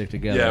got to stick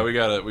together. Yeah, we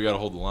gotta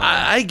hold the line.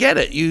 I get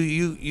it.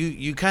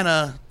 You kind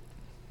of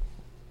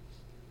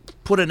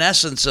put an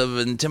essence of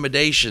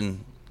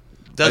intimidation.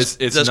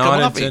 It's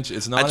not intentional.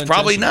 It's not. It's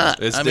probably not.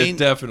 It's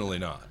definitely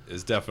not.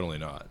 It's definitely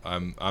not.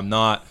 I'm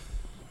not.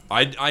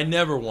 I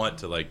never want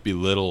to like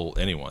belittle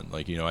anyone.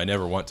 Like, you know, I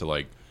never want to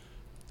like.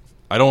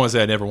 I don't want to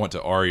say I never want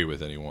to argue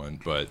with anyone,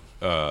 but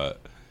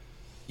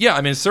yeah,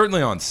 I mean,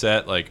 certainly on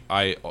set, like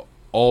I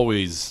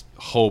always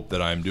hope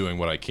that I'm doing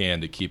what I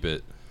can to keep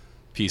it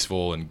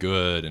peaceful and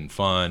good and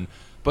fun.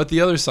 But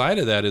the other side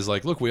of that is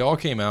like, look, we all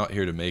came out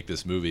here to make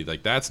this movie.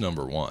 Like, that's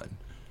number one.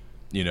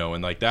 You know,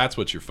 and like that's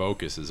what your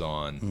focus is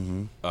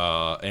on,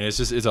 and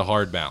it's a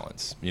hard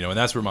balance, you know, and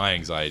that's where my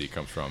anxiety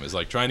comes from, is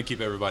like trying to keep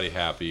everybody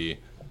happy,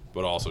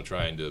 but also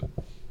trying to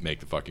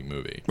make the fucking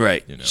movie,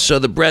 right? You know? So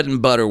the bread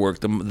and butter work,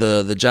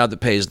 the job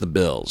that pays the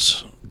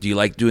bills. Do you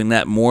like doing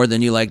that more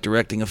than you like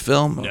directing a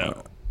film?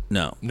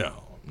 No,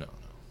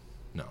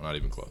 not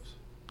even close.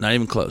 Not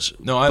even close.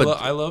 No,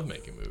 I love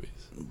making movies.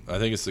 I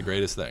think it's the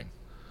greatest thing.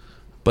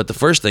 But the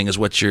first thing is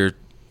what you're.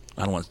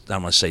 I don't want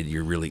to say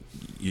you're really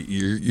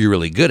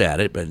good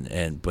at it, but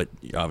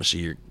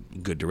obviously you're a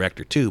good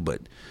director too. But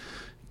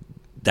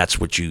that's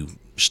what you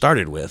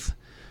started with.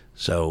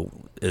 So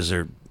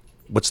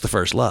what's the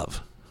first love?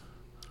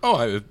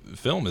 Oh,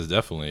 film is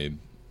definitely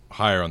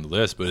higher on the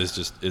list, but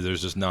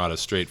there's just not a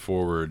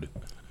straightforward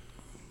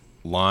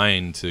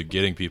line to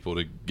getting people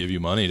to give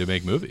you money to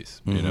make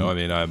movies. You know, I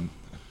mean, I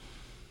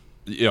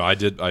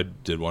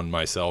did one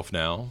myself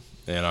now,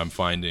 and I'm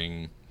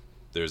finding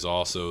there's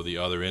also the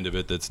other end of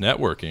it that's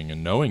networking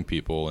and knowing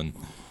people, and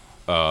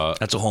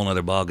that's a whole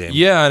other ballgame.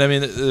 Yeah, and I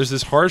mean, there's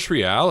this harsh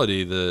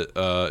reality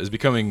that is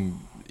becoming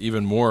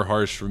even more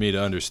harsh for me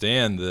to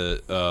understand,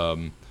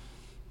 that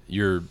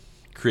your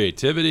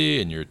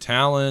creativity and your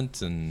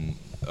talent and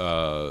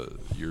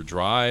your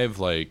drive,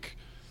 like,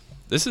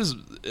 this is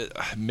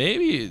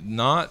maybe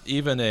not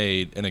even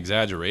an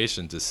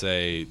exaggeration to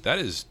say that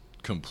is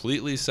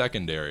completely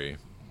secondary,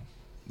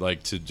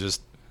 like, to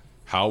just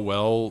how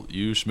well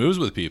you schmooze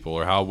with people,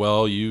 or how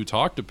well you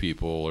talk to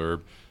people,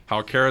 or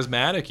how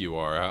charismatic you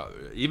are.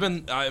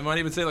 I might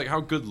even say, like, how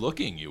good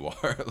looking you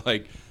are.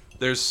 Like,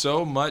 there's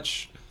so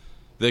much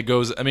that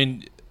goes, I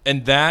mean,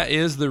 and that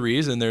is the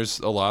reason that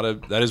is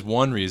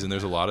one reason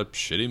there's a lot of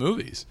shitty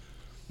movies.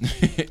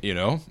 You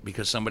know?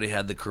 Because somebody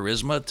had the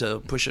charisma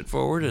to push it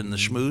forward and the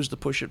schmooze to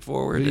push it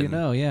forward. You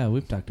know, yeah,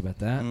 we've talked about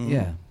that.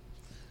 Yeah.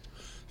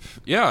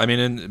 Yeah, I mean,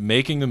 and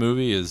making the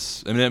movie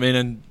is, I mean,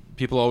 and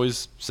people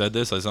always said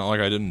this. It's not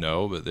like I didn't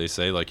know, but they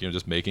say, like, you know,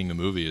 just making the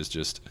movie is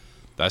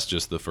that's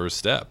just the first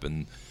step,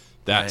 and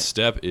that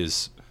step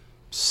is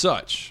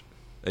such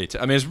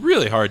I mean, it's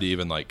really hard to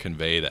even like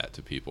convey that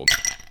to people.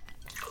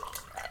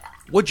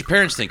 What'd your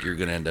parents think you were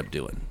going to end up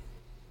doing?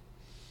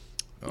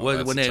 Oh, when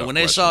that's a they tough when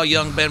they question. saw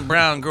young Ben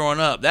Brown growing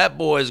up, that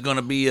boy is going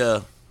to be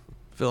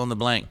fill in the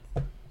blank.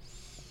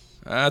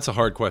 That's a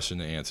hard question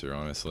to answer,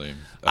 honestly.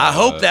 I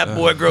hope that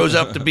boy grows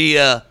up to be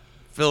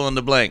fill in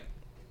the blank.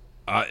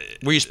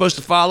 Were you supposed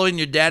to follow in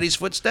your daddy's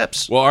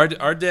footsteps? Well,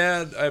 our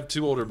dad. I have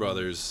two older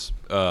brothers,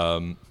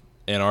 and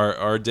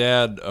our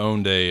dad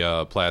owned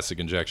a plastic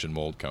injection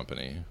mold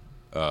company.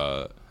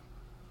 In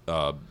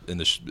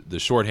the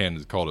shorthand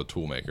is called a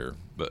tool maker,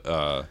 but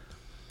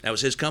That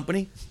was his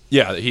company?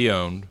 yeah, that he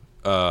owned.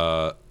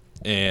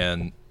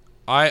 And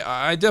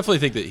I definitely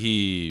think that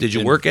he Did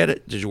you work at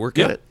it? Did you work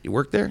at Yeah. it? You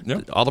worked there?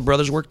 Yeah. All the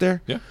brothers worked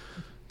there? Yeah,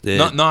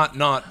 Did-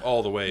 not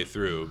all the way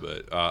through,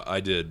 but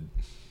I did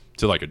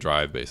to like a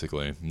drive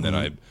basically. And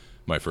then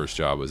my first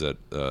job was at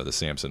the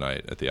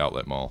Samsonite at the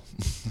outlet mall.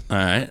 All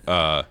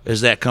right.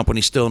 Is that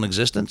company still in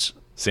existence?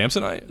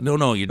 Samsonite?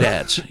 No, your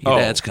dad's. Your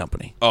dad's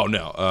company. Oh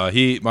no,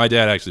 my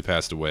dad actually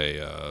passed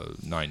away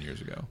 9 years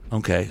ago.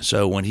 Okay,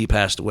 so when he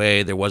passed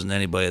away, there wasn't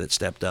anybody that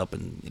stepped up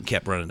and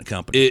kept running the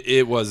company.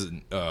 It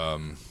wasn't.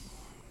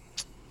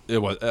 It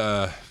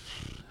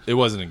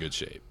wasn't in good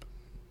shape.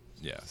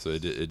 Yeah, so it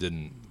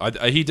didn't.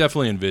 He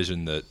definitely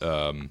envisioned that.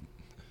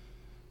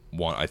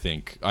 I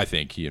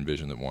think he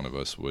envisioned that one of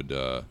us would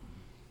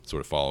sort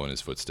of follow in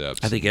his footsteps.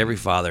 I think every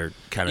father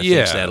kind of Yeah.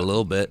 thinks that a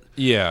little bit,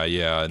 Yeah. you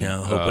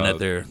know, hoping that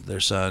their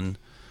son.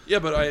 Yeah,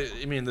 but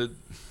I mean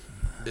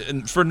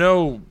and for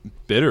no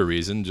bitter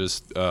reason,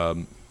 just I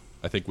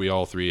think we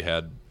all three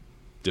had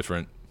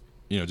different,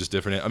 just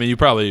different. I mean,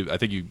 I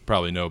think you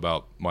probably know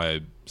about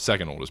my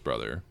second oldest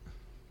brother.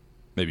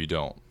 Maybe you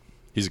don't.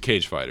 He's a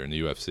cage fighter in the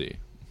UFC.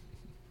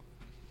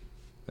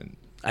 And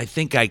I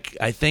think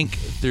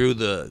through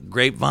the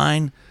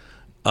grapevine,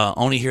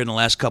 only here in the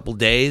last couple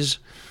days,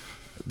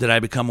 did I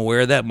become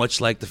aware of that. Much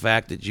like the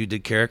fact that you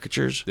did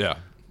caricatures. yeah,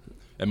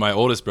 and my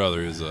oldest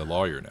brother is a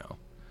lawyer now.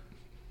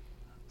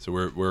 So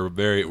we're all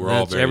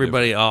That's very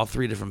everybody, all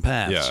three different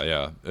paths. different.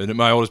 Yeah. And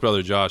my oldest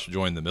brother Josh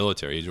joined the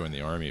military. He joined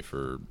the Army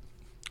for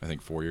I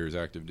think 4 years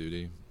active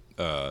duty.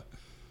 So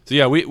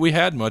yeah, we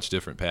had much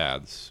different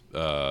paths.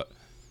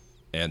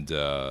 And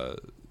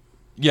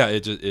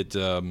it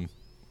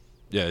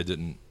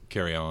didn't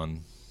carry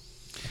on.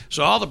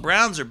 So all the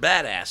Browns are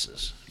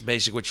badasses.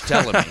 Basically, what you're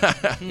telling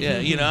me. Yeah,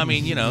 you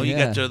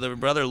Yeah. got the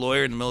brother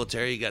lawyer in the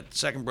military. You got the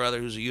second brother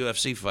who's a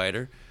UFC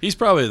fighter. He's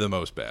probably the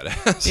most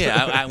badass.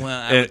 Yeah, I would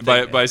And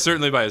think- by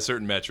certainly by a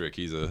certain metric,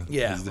 he's a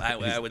yeah, he's-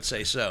 I would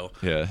say so.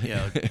 Yeah. You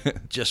know,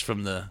 just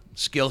from the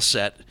skill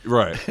set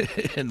right.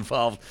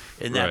 involved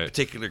in that Right.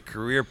 particular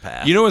career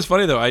path. You know what's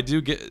funny though? I do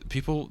get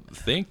people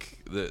think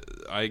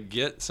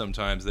that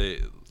sometimes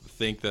they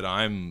think that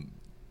I'm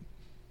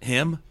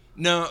him.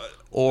 no.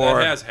 Or-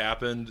 that has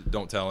happened.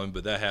 Don't tell him,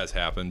 but that has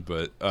happened.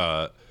 But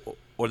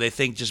Or they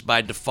think just by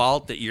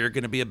default that you're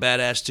going to be a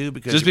badass too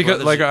because just your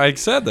because, brother's- like I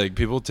said, like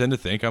people tend to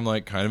think I'm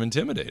like kind of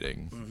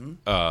intimidating.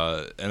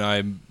 And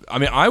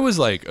I was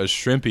like a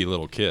shrimpy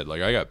little kid.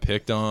 Like I got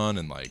picked on,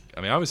 and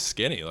I was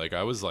skinny. Like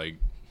I was like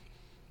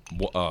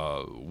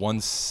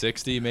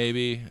 160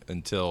 maybe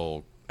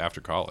until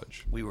after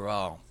college. we were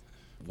all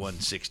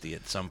 160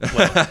 at some point.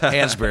 Well,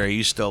 Hansberry,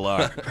 you still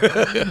are.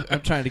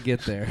 I'm trying to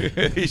get there.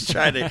 he's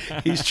trying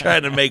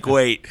to make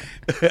weight.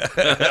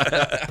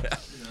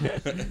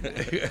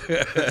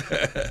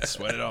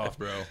 Sweat it off,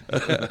 bro.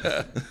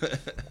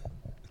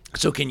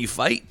 So can you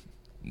fight?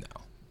 No,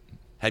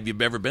 Have you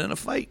ever been in a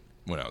fight?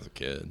 when I was a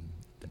kid.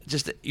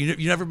 Just you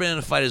never been in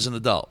a fight as an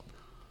adult?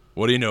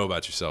 What do you know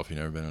about yourself? You've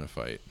never been in a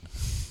fight.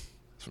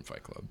 It's from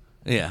Fight Club.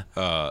 Yeah.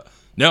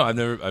 No, I've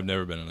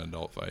never been in an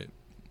adult fight.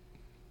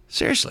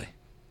 Seriously.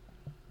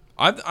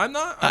 I'm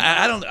not.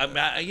 I don't.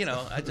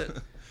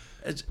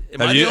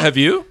 Have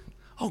you?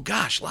 Oh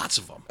gosh, lots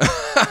of them.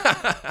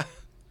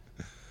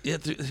 Yeah,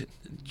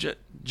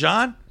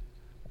 John.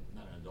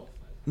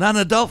 Not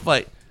an adult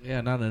fight.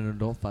 Yeah, not an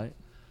adult fight.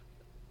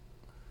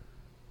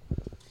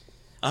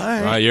 All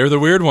right. You're the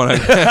weird one. I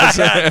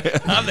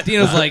guess.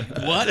 Dino's like,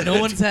 what? No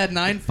one's had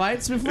 9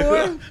 fights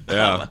before?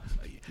 Yeah.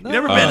 You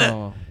never been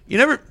No. a. You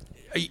never.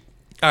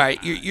 All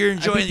right, you're I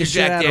enjoying beat your the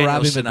shit Jack out of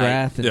Robbie Daniels tonight.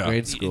 McGrath in Yeah.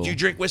 grade Do school. you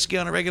drink whiskey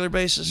on a regular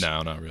basis?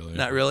 No, not really.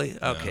 Not really.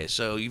 Okay,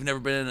 so you've never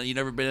been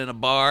in a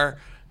bar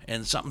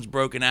and something's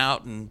broken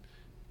out and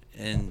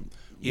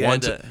you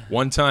had to.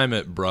 One time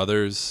at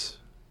Brothers,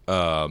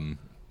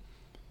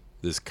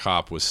 this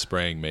cop was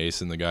spraying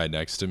mace in the guy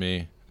next to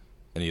me,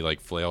 and he like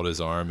flailed his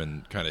arm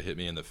and kind of hit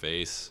me in the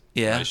face.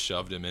 Yeah. And I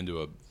shoved him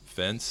into a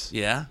fence.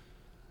 Yeah.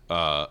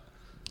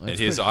 And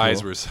his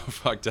eyes were so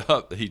fucked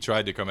up that he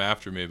tried to come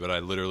after me, but I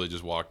literally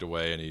just walked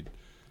away, and he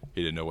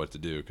he didn't know what to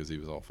do because he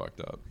was all fucked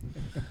up.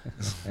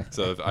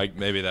 So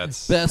maybe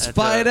that's Best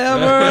fight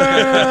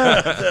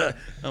ever.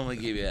 I'm gonna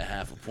give you a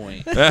half a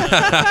point.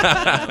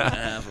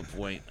 Half a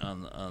point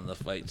on the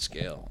fight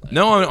scale.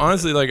 No, I mean,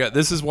 honestly, like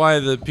this is why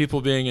the people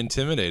being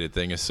intimidated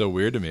thing is so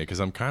weird to me because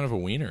I'm kind of a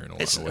wiener in a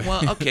lot of ways.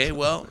 Well, okay,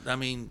 well, I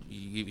mean,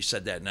 you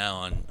said that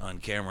now on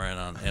camera and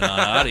on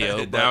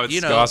audio. But, now it's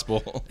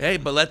gospel. Hey,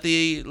 but let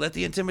the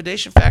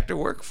intimidation factor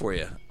work for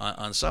you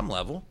on some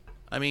level.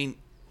 I mean,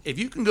 if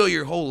you can go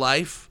your whole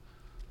life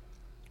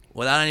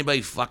without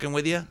anybody fucking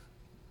with you,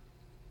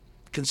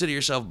 consider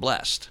yourself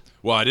blessed.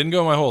 Well, I didn't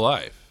go my whole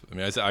life. I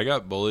mean, I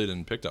got bullied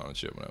and picked on and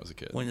shit when I was a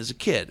kid. When as a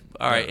kid,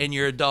 all right, in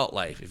your adult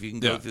life, if you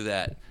can go through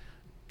that,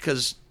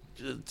 because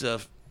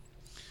the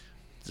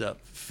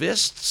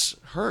fists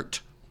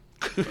hurt.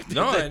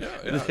 No, I know.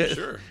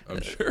 Yeah,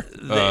 I'm sure.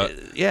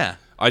 Yeah.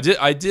 I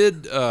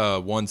did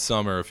one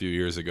summer a few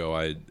years ago.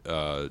 I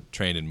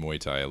trained in Muay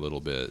Thai a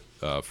little bit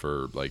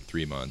for like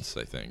 3 months,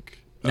 I think.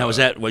 Now, was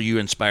that what you were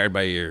inspired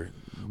by your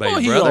well,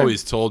 your he brother?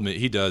 always told me,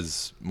 he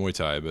does Muay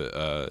Thai,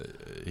 but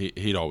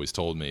he'd always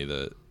told me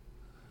that,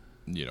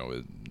 you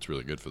know, it's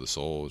really good for the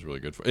soul. It's really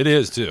good for, it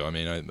is too. I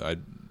mean, I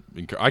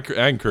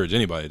encourage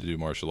anybody to do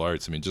martial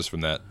arts. I mean, just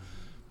from that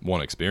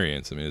one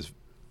experience, I mean, it's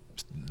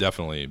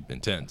definitely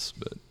intense,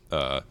 but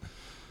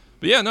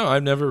yeah, no,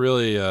 I've never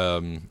really,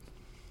 I'm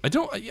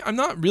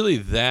not really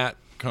that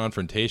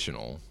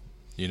confrontational,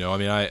 you know. I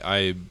mean,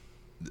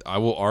 I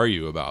will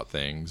argue about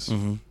things.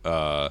 Mm-hmm.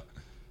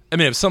 I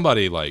mean, if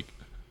somebody like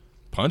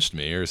punched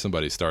me or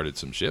somebody started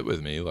some shit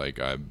with me, like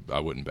I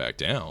wouldn't back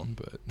down,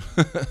 but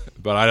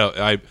but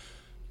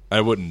I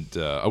wouldn't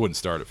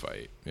start a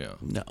fight. Yeah.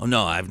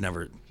 No, I've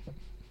never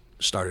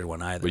started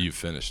one either. But you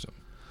finished them.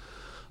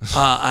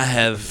 I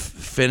have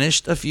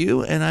finished a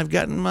few, and I've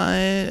gotten my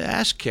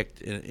ass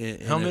kicked.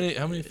 How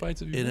many fights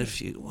have you in been? a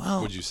few?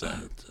 Well, Would you say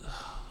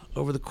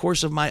over the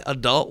course of my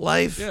adult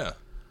life? Yeah.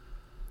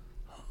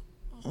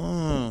 I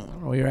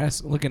don't know. You're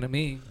looking at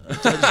me.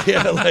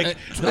 Yeah, like I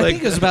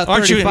think it was about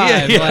aren't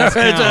 35. You, last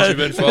count. You've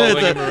been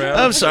following him around?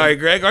 I'm sorry,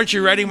 Greg. Aren't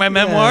you writing my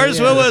memoirs?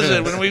 yeah. What was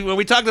it when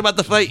we talked about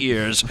the fight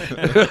years?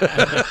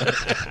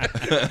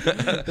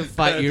 The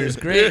fight years,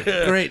 great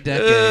decade.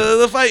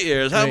 The fight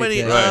years. How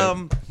Great many?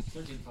 day.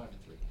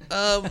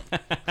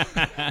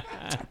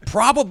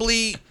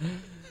 Probably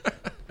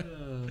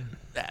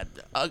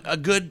a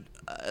good,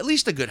 at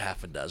least a good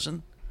half a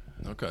dozen.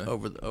 Okay.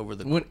 Over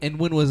the. When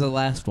was the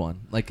last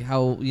one? Like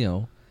how, you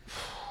know?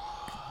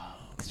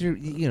 'Cause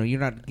you're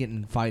not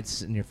getting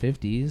fights in your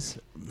 50s.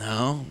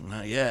 No,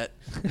 not yet.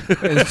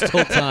 There's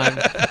still time.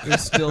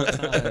 There's still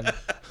time.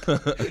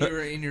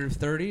 You're in your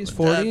 30s,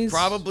 40s.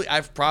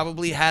 I've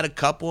probably had a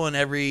couple in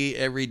every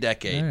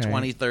decade. All right.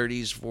 20,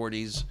 30s,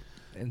 40s.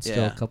 And still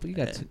Yeah. a couple. You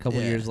got a couple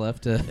Yeah. years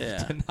left to, Yeah.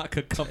 to knock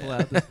a couple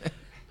out.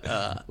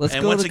 Let's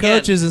and go once to again-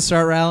 coaches and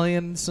start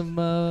rallying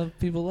some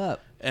people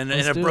up. And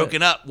Let's have do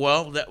broken it. up.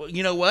 Well,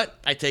 you know what?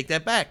 I take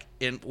that back.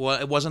 It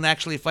wasn't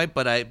actually a fight,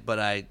 but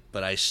I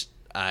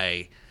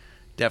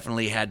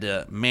definitely had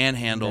to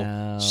manhandle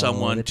No,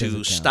 someone that to doesn't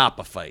count. stop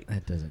a fight.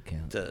 That doesn't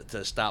count.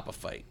 To stop a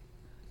fight.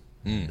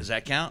 Does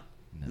that count?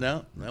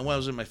 No. That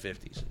was in my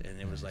 50s,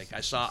 and it was like I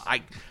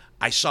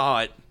saw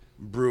it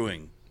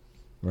brewing,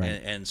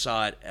 Right. and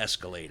saw it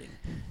escalating,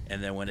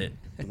 and then when it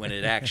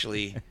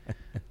actually,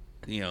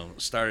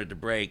 started to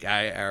break,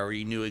 I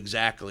already knew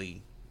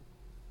exactly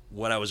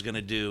what I was going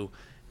to do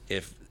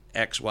if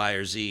X, Y,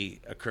 or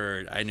Z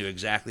occurred. I knew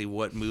exactly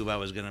what move I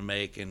was going to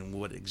make and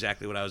what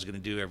I was going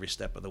to do every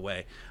step of the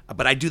way.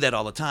 But I do that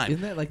all the time.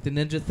 Isn't that like the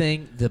ninja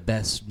thing? The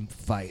best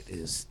fight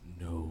is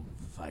no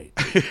fight.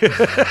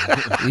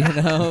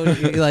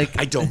 Like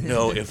I don't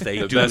know if they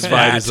The do best that.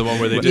 fight is the one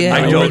where they didn't Yeah.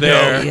 know I you don't were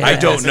there. know. Yeah. I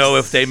don't know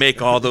if they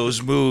make all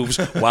those moves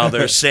while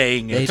they're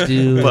saying it. They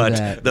do but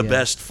that, the yeah.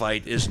 best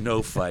fight is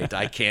no fight.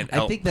 I can't I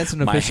help. think that's an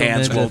my official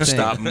hands ninja won't thing.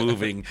 stop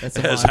moving That's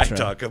a as I mantra.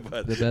 talk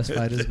about the best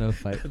fight is no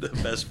fight. The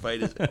best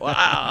fight is. Well,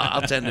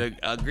 I'll tend to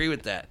agree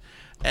with that,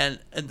 and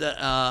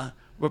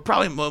we're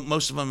probably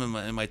most of them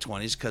in my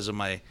 20s because of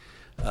my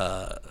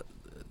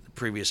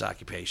previous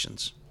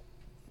occupations.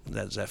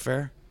 Is that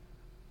fair?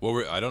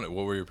 I don't know.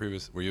 What were your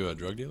previous? Were you a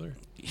drug dealer?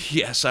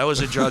 Yes, I was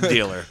a drug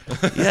dealer.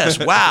 Yes,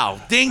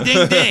 wow. Ding,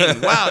 ding,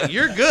 ding. Wow,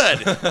 you're good.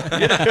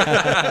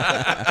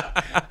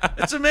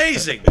 It's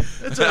amazing.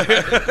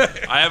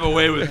 I have a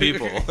way with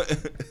people.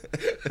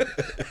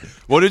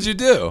 What did you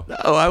do?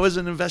 Oh, I was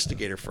an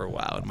investigator for a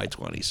while in my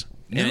 20s.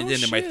 No And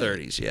into my shit.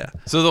 30s, yeah.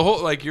 So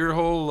your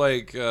whole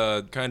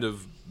kind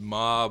of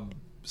mob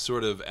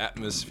sort of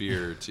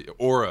atmosphere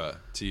aura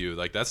to you,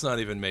 like that's not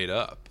even made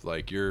up.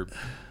 Like you're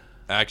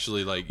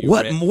actually like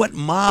What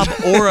mob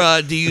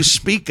aura do you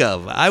speak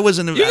of? I was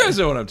an You guys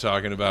know what I'm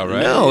talking about,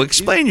 right? No,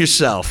 explain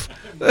yourself.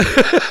 You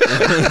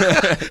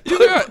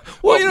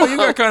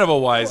got kind of a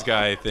wise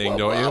guy thing,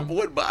 don't you?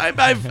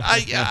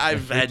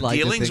 I've had like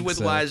to dealings think with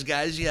so. wise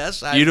guys.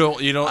 Yes, You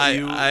don't.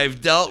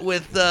 I've dealt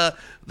with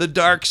the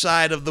dark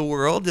side of the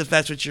world, if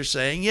that's what you're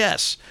saying,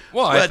 yes.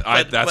 Well,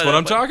 that's what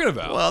I'm talking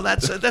about. Well,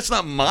 that's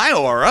not my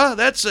aura.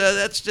 That's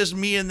just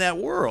me in that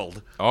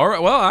world. All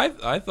right. Well,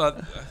 I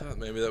thought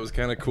maybe that was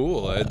kind of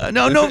cool.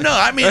 No.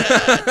 I mean,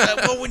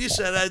 well, when you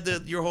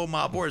said your whole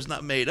mob aura is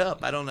not made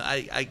up, I don't know.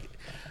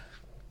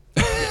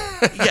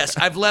 Yes,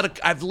 I've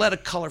led a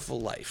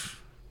colorful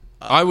life.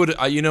 I would.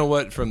 You know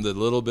what? From the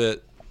little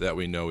bit that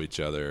we know each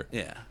other,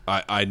 Yeah.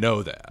 I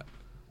know that.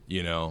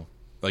 You know,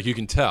 like you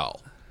can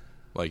tell,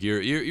 like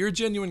you're a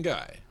genuine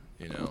guy.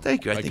 You know. Well,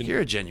 thank you. I think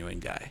you're a genuine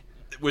guy.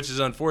 Which is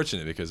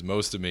unfortunate because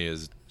most of me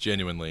is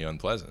genuinely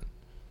unpleasant.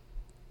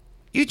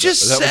 You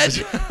just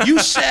said,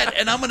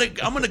 and I'm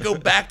gonna go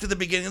back to the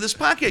beginning of this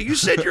podcast. You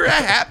said you're a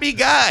happy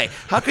guy.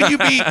 How can you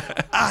be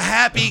a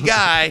happy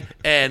guy?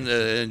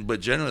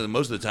 But generally,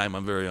 most of the time,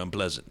 I'm very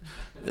unpleasant.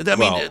 I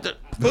mean,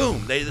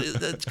 boom.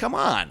 Come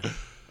on.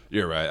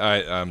 You're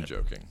right. I'm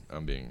joking.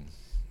 I'm being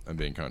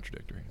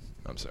contradictory.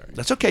 I'm sorry.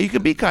 That's okay. You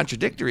can be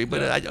contradictory,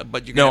 but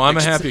you're no. I'm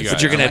a happy guy.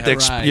 But you're gonna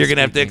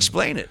have to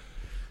explain it.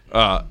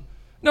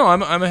 No,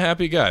 I'm a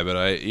happy guy, but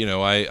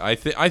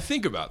I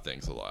think about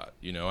things a lot.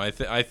 You know, I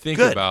think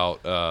Good. about.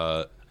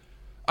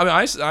 I mean,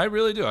 I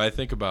really do. I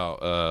think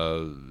about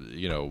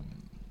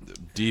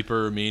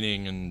deeper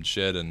meaning and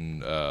shit,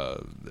 and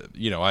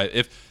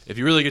if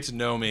you really get to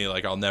know me,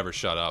 like I'll never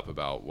shut up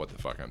about what the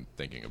fuck I'm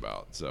thinking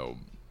about. So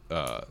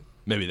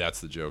maybe that's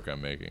the joke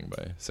I'm making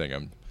by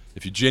saying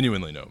if you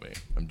genuinely know me,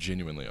 I'm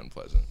genuinely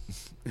unpleasant,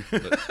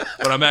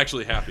 but I'm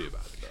actually happy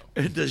about it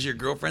though. Does your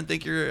girlfriend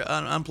think you're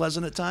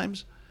unpleasant at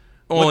times?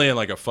 Only in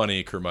like a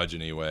funny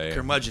curmudgeon-y way.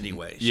 Curmudgeon-y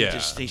way. Yeah. You're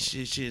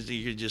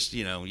just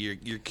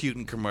you're cute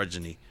and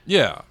curmudgeon-y.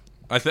 Yeah,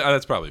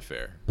 that's probably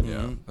fair.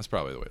 Yeah, that's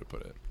probably the way to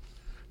put it.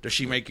 Does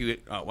she make you?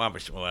 Well,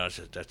 that's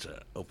an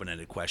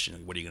open-ended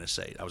question. What are you going to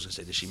say? I was going to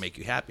say, does she make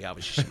you happy?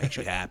 Obviously, she makes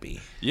you happy.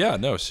 Yeah,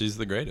 no, she's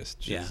the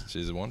greatest. Yeah.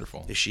 She's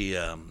wonderful. Does she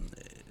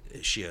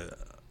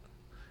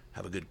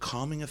have a good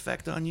calming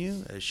effect on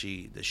you? Does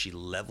she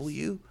level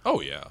you?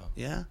 Oh yeah.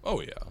 Yeah.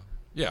 Oh yeah.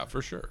 Yeah,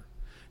 for sure.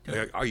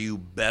 Are you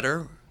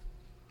better?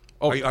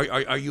 Oh.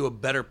 Are you a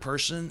better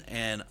person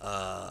and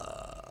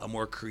a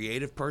more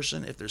creative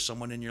person if there's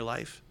someone in your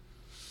life?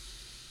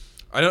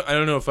 I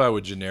don't know if I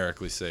would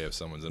generically say if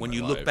someone's in my life. When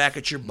you look back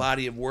at your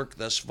body of work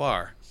thus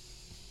far,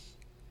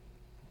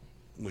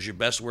 was your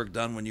best work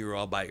done when you were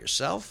all by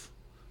yourself,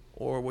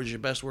 or was your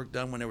best work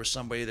done when there was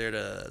somebody there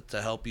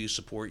to help you,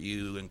 support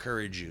you,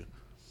 encourage you?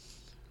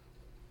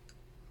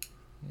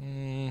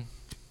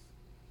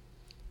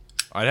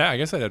 I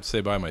guess I'd have to say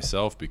by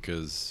myself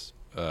because.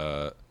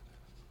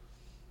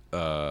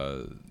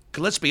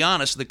 Let's be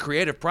honest, the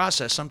creative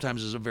process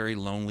sometimes is a very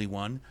lonely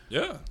one.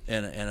 Yeah.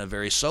 And a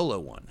very solo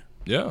one.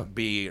 Yeah.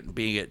 Be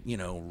it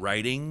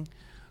writing,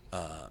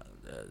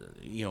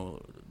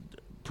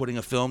 putting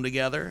a film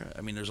together.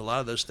 I mean, there's a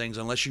lot of those things.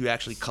 Unless you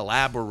actually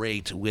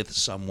collaborate with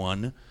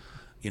someone,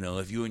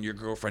 if you and your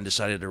girlfriend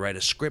decided to write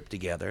a script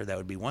together, that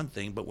would be one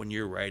thing. But when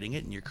you're writing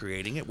it and you're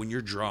creating it, when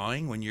you're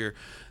drawing, when you're,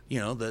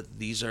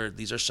 these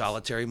are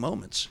solitary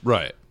moments.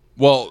 Right.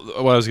 Well,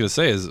 what I was going to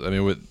say is, I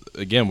mean,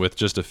 with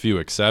just a few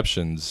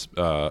exceptions,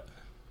 a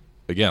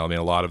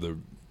lot of the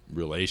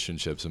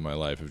relationships in my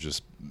life have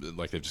just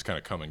they've just kind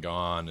of come and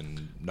gone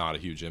and not a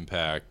huge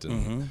impact.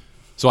 And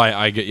so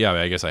I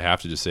guess I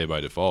have to just say by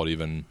default,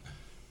 even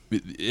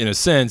in a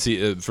sense,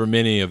 for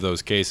many of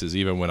those cases,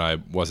 even when I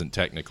wasn't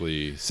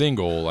technically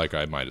single, like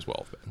I might as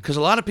well have been. Because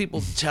a lot of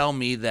people tell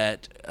me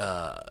that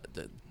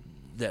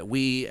that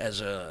we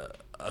as a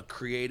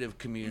creative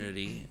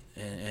community,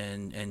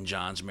 and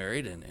John's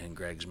married and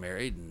Greg's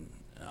married, and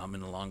I'm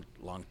in a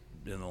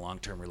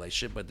long-term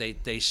relationship, but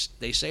they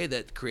say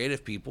that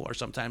creative people are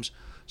sometimes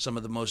some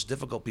of the most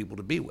difficult people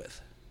to be with.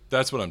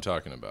 That's what I'm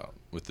talking about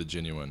with the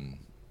genuine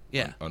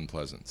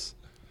unpleasance.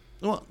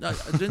 Well, I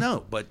don't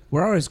know, but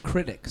we're always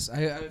critics.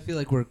 I feel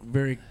like we're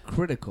very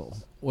critical,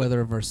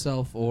 whether of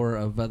ourselves or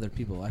of other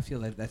people. I feel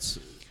like that's.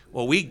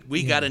 Well,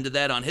 we got into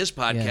that on his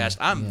podcast.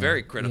 I'm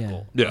very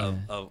critical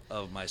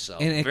of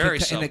myself. And very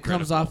and it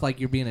comes off like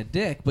you're being a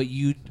dick, but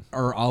you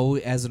are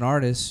always, as an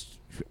artist,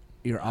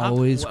 you're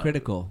always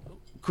critical.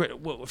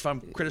 If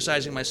I'm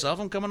criticizing myself,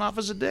 I'm coming off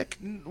as a dick.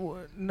 No,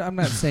 I'm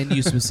not saying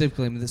you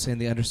specifically. I'm just saying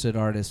the understood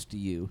artist to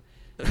you.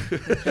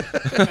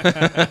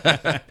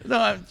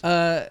 No.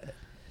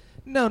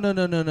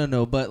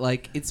 But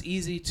like, it's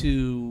easy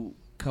to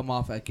come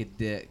off like a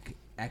dick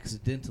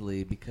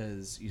accidentally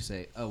because you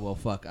say, "Oh well,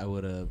 fuck, I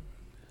would have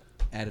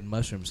added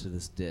mushrooms to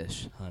this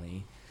dish,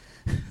 honey."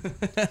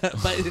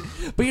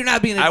 but you're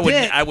not being a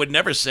dick. I would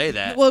never say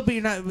that. Well, but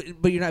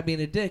you're not being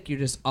a dick. You're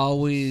just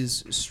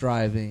always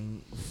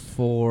striving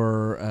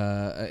for.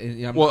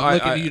 I'm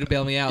looking at you to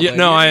bail me out. Yeah,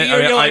 no,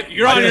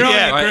 you're on your own,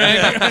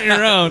 Greg. You're on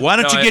your own. Why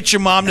don't you get your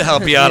mom to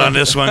help you out on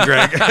this one,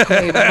 Greg?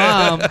 Hey,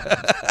 Mom.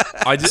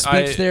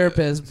 Speech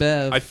therapist,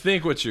 Bev. I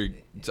think what you're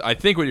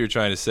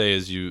trying to say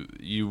is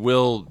you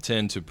will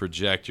tend to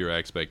project your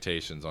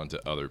expectations onto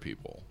other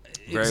people.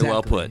 Very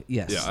well put.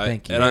 Yes, Yeah,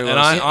 thank you.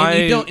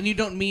 And you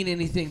don't mean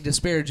anything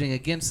disparaging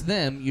against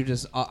them. You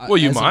just Well,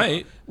 you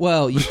might.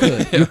 You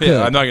could. You could.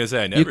 Yeah, I'm not going to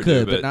say I never You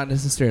could, do, but not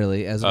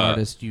necessarily. As an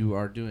artist, you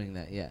are doing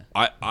that. Yeah.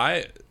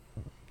 I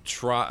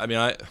try. I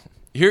mean,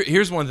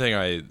 here's one thing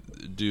I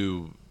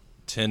do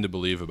tend to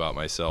believe about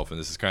myself, and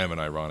this is kind of an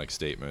ironic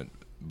statement,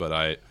 but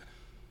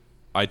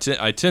I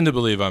tend to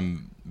believe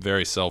I'm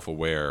very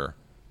self-aware.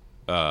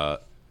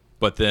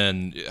 But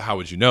then, how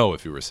would you know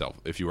if you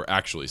were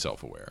actually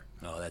self-aware?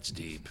 Oh, that's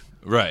deep.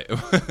 Right.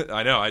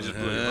 I know. I just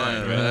blew your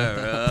mind.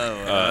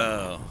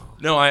 Right?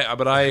 No,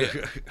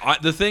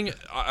 the thing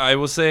I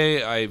will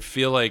say, I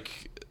feel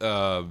like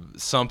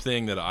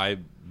something that I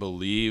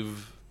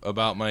believe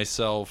about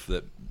myself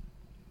that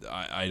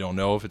I don't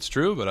know if it's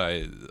true, but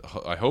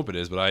I hope it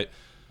is. But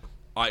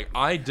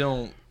I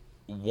don't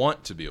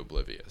want to be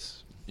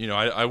oblivious. You know,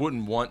 I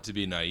wouldn't want to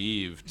be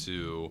naive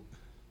to,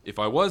 if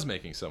I was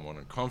making someone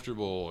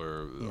uncomfortable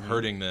or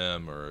hurting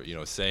them or, you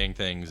know, saying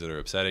things that are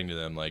upsetting to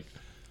them, like,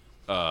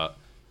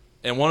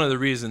 and one of the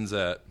reasons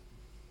that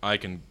I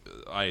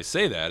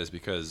say that is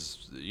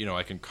because, you know,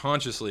 I can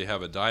consciously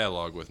have a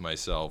dialogue with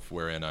myself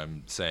wherein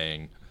I'm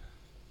saying,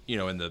 you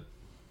know, in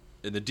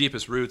the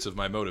deepest roots of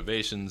my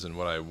motivations and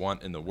what I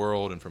want in the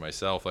world and for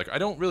myself, like, I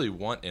don't really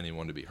want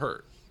anyone to be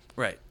hurt.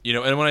 Right. You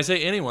know, and when I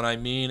say anyone, I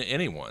mean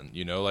anyone,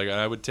 you know, like,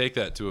 I would take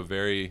that to a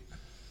very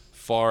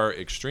far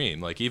extreme,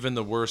 like even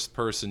the worst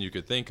person you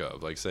could think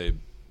of, like, say,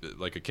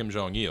 like a Kim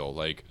Jong-il,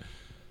 like,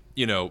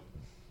 you know,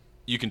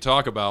 you can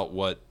talk about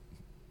what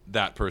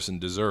that person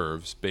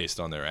deserves based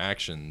on their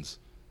actions,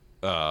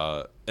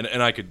 and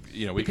I could,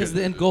 you know, because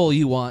the end goal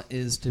you want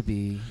is to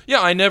be.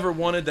 Yeah, I never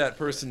wanted that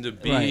person to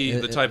be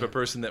Right, the type of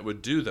person that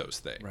would do those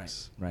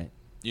things. Right.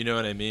 You know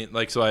what I mean?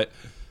 Like, so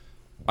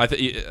I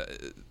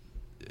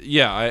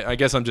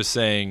guess I'm just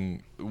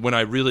saying, when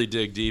I really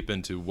dig deep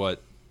into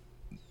what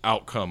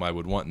outcome I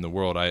would want in the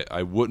world,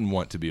 I wouldn't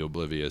want to be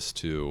oblivious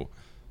to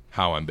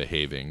how I'm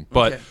behaving.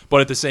 But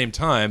at the same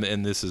time,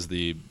 and this is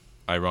the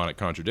ironic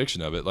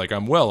contradiction of it, like,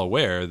 I'm well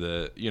aware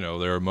that, you know,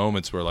 there are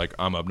moments where, like,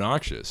 I'm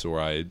obnoxious or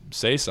I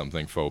say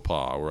something faux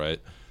pas or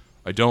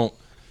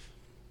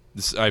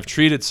I've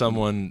treated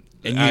someone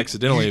and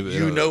accidentally.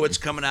 You know it's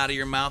coming out of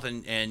your mouth,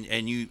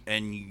 and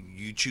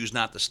you choose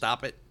not to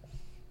stop it.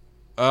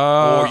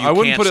 I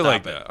wouldn't put it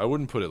like that. I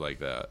wouldn't put it like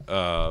that.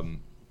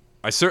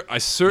 I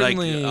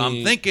certainly. Like,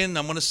 I'm thinking,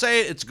 I'm going to say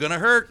it. It's going to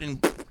hurt,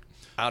 and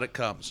out it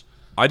comes.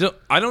 I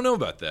don't know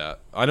about that.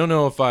 I don't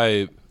know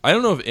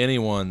if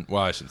anyone.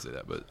 Well, I shouldn't say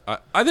that,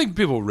 but I think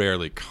people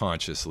rarely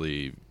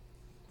consciously.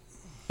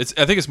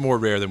 I think it's more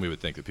rare than we would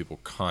think that people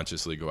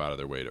consciously go out of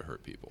their way to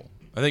hurt people.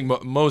 I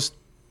think most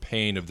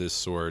pain of this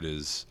sort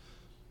is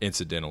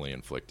incidentally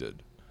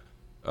inflicted,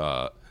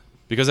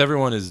 because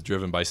everyone is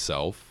driven by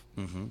self,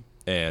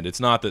 and it's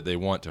not that they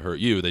want to hurt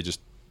you; they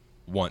just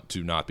want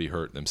to not be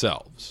hurt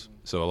themselves.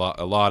 So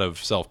a lot of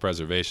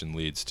self-preservation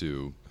leads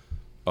to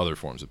other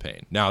forms of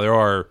pain. Now, there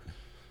are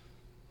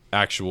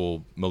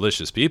actual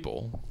malicious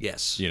people,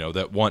 yes, you know,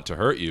 that want to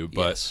hurt you,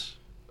 but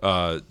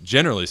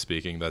generally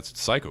speaking, that's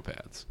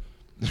psychopaths.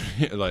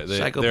 Like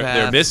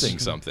they're missing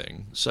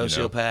something.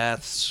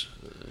 Sociopaths.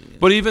 You know?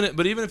 But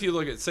even if you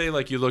look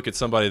at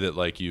somebody that,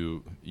 like,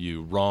 you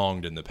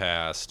wronged in the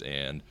past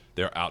and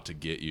they're out to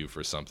get you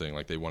for something,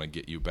 like they want to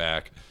get you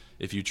back.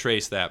 If you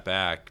trace that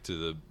back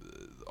to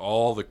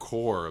all the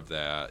core of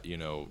that, you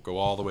know, go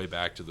all the way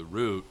back to the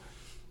root,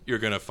 you're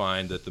going to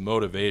find that the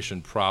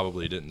motivation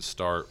probably didn't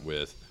start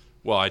with,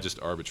 well, I just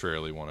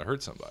arbitrarily want to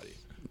hurt somebody.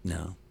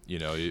 No. You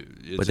know,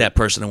 but that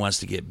person who wants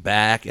to get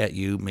back at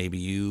you, maybe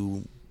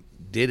you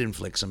did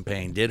inflict some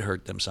pain, did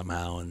hurt them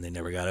somehow, and they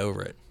never got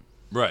over it.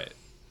 Right.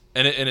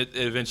 And it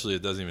eventually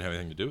it doesn't even have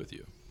anything to do with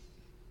you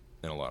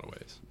in a lot of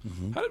ways.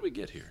 How did we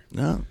get here?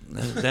 No,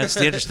 that's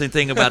the interesting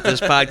thing about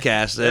this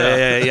podcast.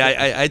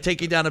 I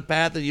take you down a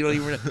path and you don't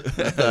even.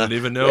 I don't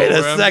even know. Wait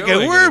where a I'm second.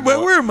 going Where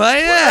anymore. am I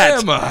at? Where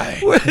am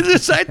I?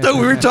 I thought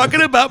we were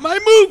talking about my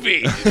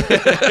movie.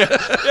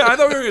 Yeah, I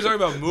thought we were talking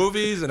about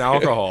movies and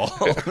alcohol.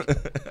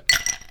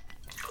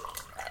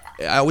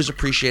 I always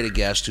appreciate a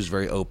guest who's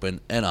very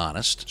open and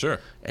honest. Sure.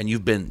 And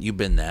you've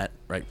been that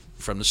right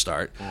from the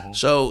start.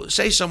 So,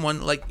 say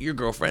someone like your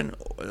girlfriend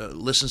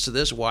listens to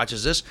this,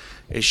 watches this.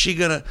 Is she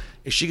gonna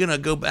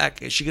go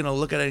back? Is she gonna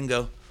look at it and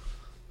go,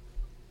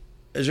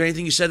 "Is there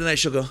anything you said tonight?"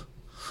 She'll go,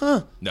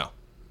 "Huh? No.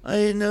 I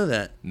didn't know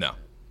that." No.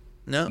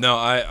 No. No.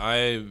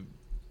 I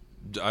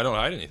don't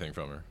hide anything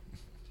from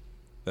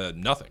her.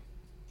 Nothing.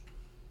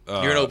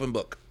 You're an open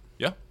book.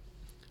 Yeah.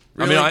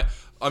 Really?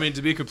 I mean,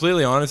 to be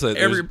completely honest,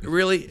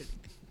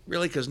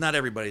 Really, because not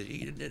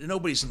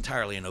nobody's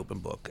entirely an open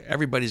book.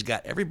 Everybody's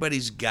got an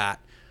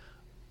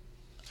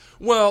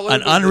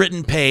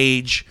unwritten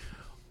page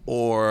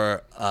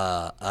or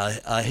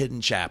a hidden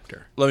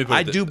chapter. Let me put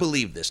I do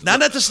believe this. Now,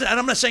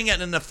 I'm not saying it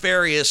in a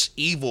nefarious,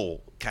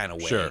 evil kind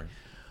of way. Sure.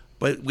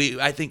 But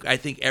I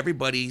think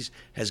everybody's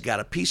has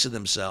got a piece of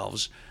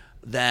themselves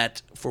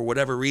that, for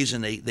whatever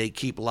reason, they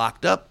keep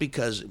locked up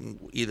because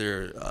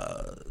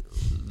either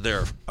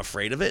they're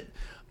afraid of it,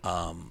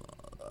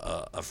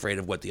 afraid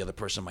of what the other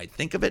person might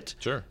think of it.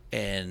 Sure.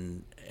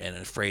 And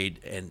afraid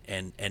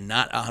and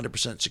not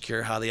 100%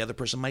 secure how the other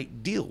person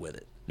might deal with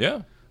it.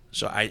 Yeah.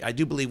 So I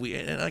do believe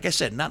and like I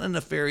said, not in a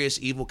nefarious,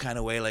 evil kind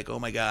of way, like, oh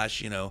my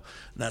gosh,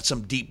 not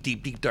some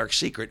deep, dark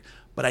secret,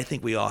 but I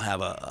think we all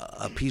have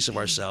a piece of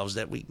ourselves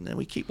that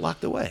we keep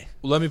locked away.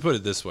 Well, let me put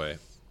it this way.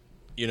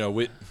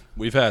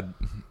 We've had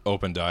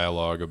open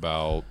dialogue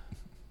about,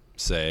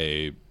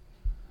 say,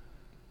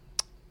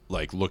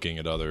 like looking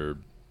at other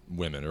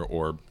women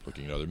or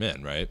looking at other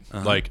men, right?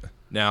 Uh-huh. Like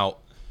now,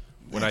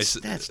 when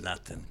that's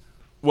nothing.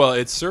 Well,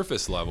 it's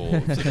surface level.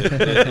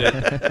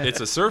 It's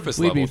a surface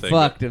We'd level be thing.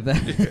 fucked if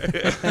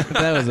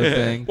that was a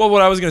thing. Well,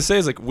 what I was going to say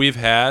is like we've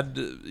had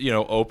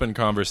open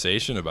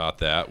conversation about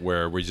that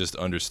where we just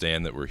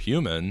understand that we're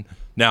human.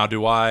 Now,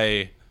 do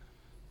I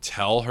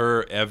tell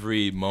her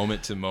every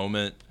moment to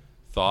moment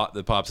thought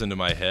that pops into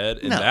my head?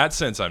 In that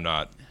sense, I'm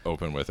not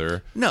open with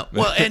her. No,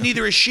 well, and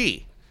neither is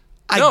she.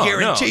 I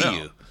guarantee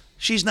you,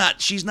 she's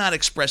not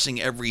expressing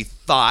every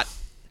thought,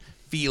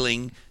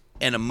 feeling,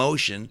 and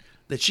emotion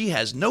that she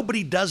has.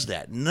 Nobody does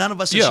that. None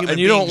of us as human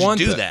beings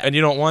do that. And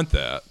you don't want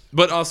that.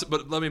 But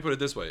let me put it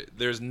this way: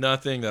 there's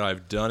nothing that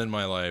I've done in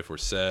my life, or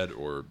said,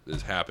 or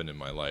has happened in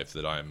my life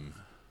that I'm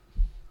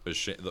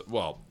ashamed.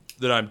 Well,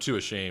 that I'm too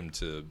ashamed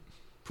to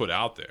put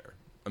out there.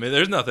 I mean,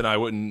 there's nothing I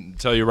wouldn't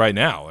tell you right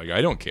now. Like,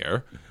 I don't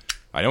care.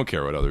 I don't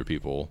care what other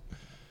people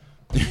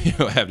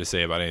have to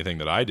say about anything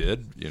that I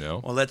did.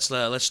 Well, let's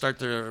start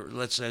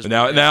the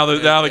now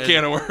the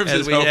can of worms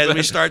is open. As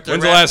we start to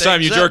When's the last time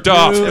you jerked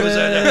off?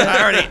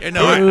 I already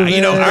know.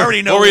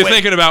 What were you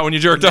thinking about when you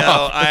jerked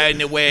off? I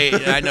know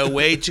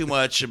way too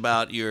much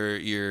about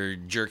your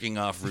jerking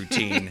off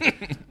routine.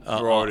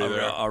 We're already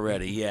there.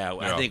 Already, yeah.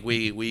 I think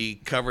we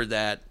covered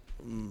that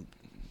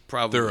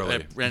probably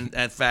thoroughly. And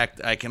in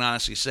fact, I can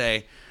honestly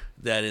say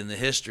that in the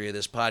history of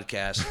this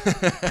podcast,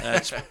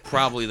 that's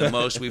probably the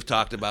most we've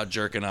talked about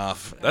jerking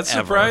off. That's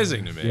ever.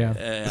 Surprising to me.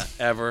 Yeah.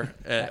 Ever.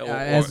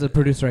 As the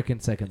producer, I can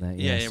second that.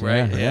 Yes. Yeah,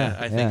 right. Yeah,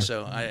 I think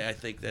so. I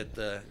think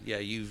that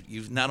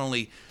you've not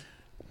only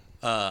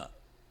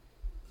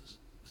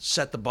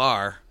set the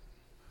bar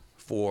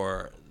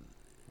for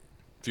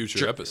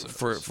Future episodes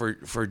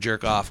for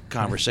jerk off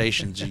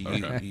conversations.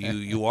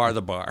 You are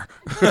the bar.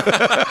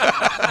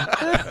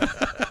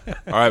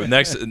 All right,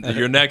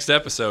 your next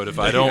episode, if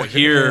I don't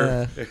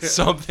hear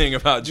something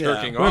about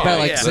jerking We're off, about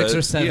like 6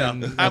 or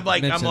 7. I'm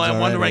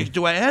wondering, already.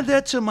 do I add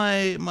that to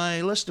my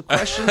list of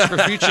questions for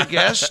future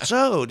guests?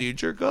 So, do you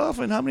jerk off,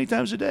 and how many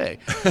times a day?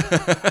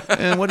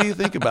 And what do you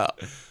think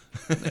about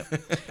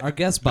our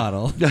guest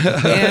bottle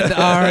and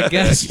our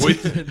guest?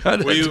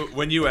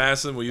 When you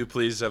ask them, will you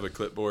please have a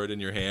clipboard in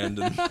your hand?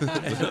 And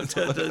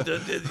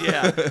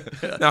yeah.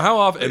 Now, how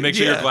often? And make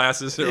sure your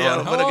glasses are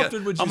on. How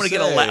often would you say?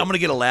 I'm gonna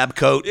get a lab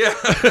coat. Yeah.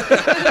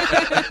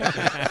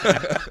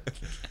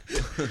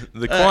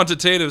 The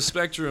quantitative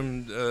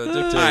spectrum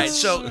dictates. All right.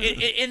 So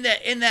in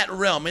that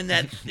realm, in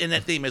that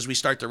theme, as we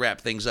start to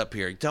wrap things up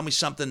here, tell me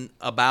something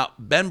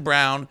about Ben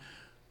Brown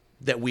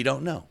that we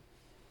don't know.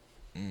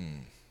 Oh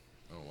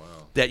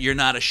wow. That you're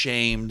not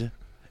ashamed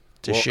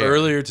to share.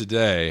 Earlier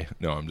today,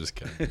 no, I'm just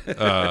kidding.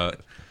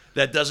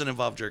 That doesn't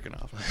involve jerking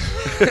off.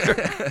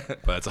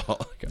 That's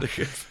all I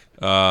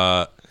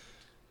got.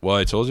 Well,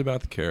 I told you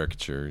about the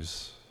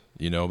caricatures.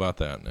 You know about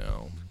that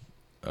now.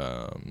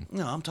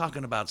 No, I'm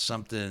talking about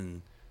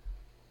something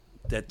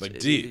that like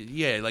deep.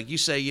 Yeah, like you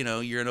say,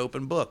 you're an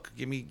open book.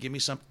 Give me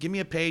something. Give me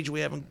a page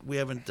we haven't.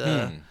 Give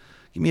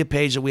me a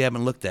page that we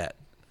haven't looked at.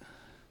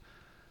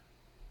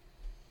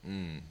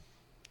 I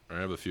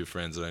have a few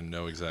friends that I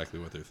know exactly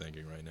what they're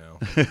thinking right now.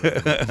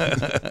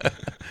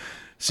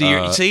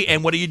 See,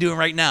 and what are you doing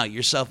right now?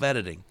 You're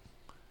self-editing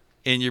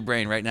in your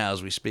brain right now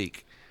as we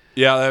speak.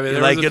 Yeah, I mean,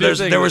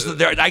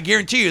 I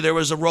guarantee you there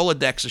was a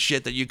Rolodex of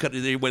shit that you could.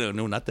 Went,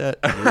 no, not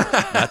that. No,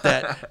 not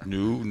that.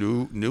 No,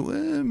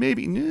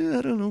 maybe. No,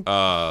 I don't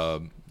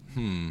know.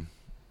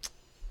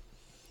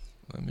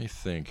 Let me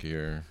think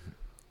here.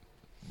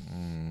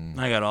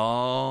 I got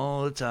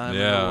all the time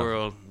in the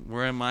world.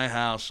 We're in my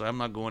house. So I'm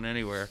not going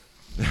anywhere.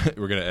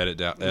 We're gonna edit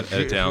down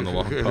the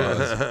long pause.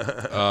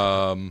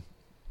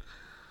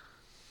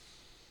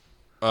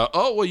 Well,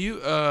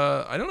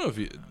 I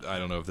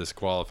don't know if this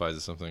qualifies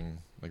as something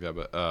like that,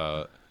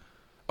 but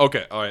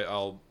okay, all right,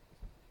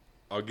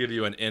 I'll give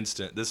you an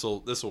instant.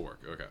 This'll work.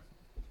 Okay,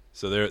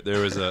 so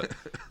there was a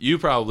you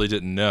probably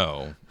didn't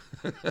know.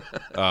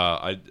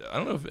 I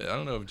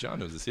don't know if John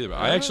knows this either, but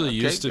I actually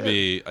used to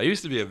be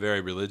a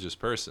very religious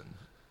person.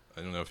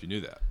 I don't know if you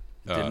knew that.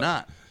 Did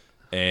not.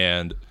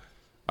 And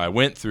I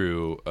went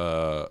through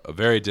a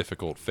very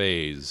difficult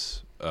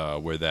phase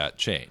where that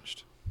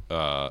changed.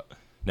 Now,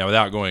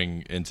 without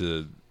going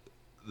into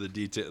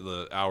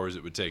the hours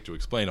it would take to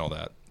explain all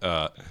that,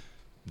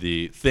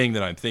 the thing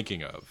that I'm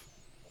thinking of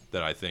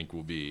that I think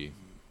will be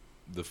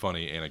the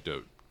funny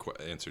anecdote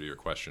answer to your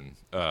question.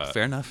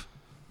 Fair enough.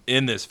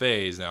 In this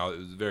phase, now it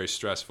was a very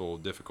stressful,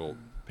 difficult,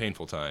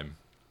 painful time,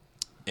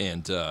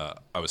 and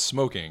I was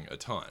smoking a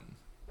ton,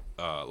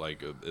 at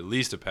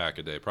least a pack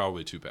a day,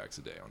 probably 2 packs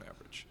a day on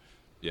average.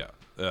 Yeah.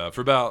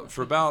 For about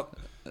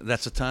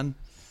That's a ton.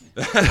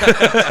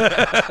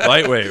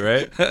 lightweight,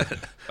 right?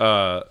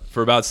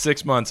 For about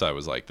 6 months, I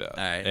was like that.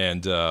 All right.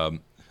 And I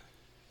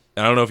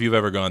don't know if you've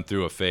ever gone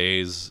through a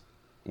phase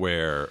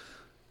where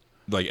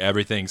like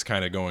everything's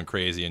kind of going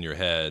crazy in your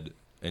head,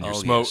 and you're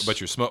Well,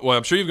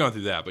 I'm sure you've gone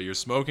through that, but you're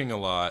smoking a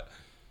lot,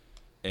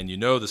 and you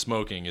know the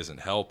smoking isn't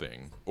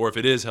helping, or if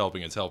it is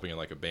helping, it's helping in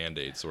like a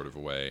Band-Aid sort of a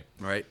way.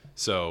 Right.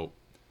 So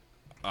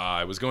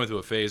I was going through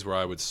a phase where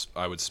I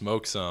would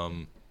smoke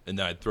some, and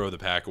then I'd throw the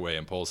pack away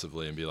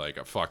impulsively and be like,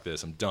 oh, fuck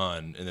this, I'm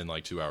done. And then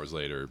like 2 hours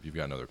later, you've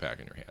got another pack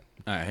in your hand.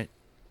 All right.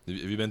 Have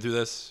you been through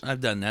this?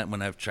 I've done that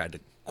when I've tried to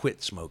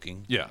quit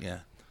smoking. Yeah. Yeah.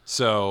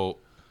 So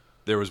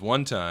there was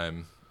one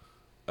time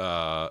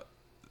that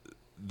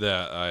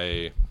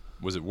I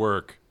was at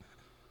work,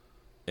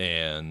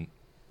 and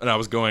I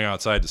was going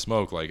outside to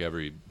smoke like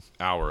every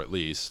hour at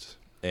least,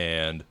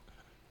 and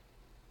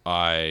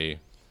I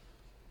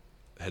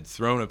had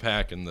thrown a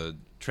pack in the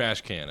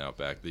trash can out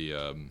back, the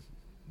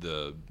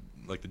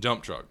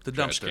dump truck, The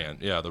trash dumpster. can.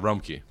 Yeah, the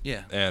Rumpke.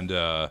 Yeah.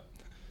 And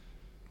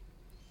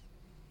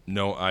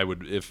no, I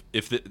would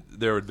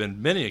there had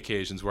been many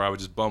occasions where I would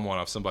just bum one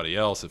off somebody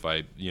else if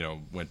I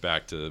went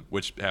back to,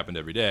 which happened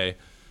every day.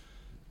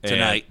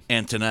 Tonight.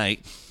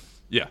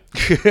 Yeah.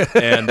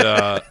 And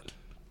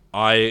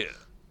I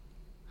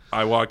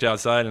walked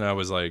outside and I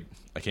was like,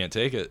 I can't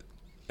take it.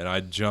 And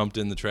I jumped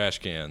in the trash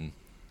can.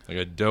 Like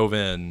I dove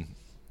in.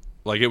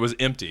 Like it was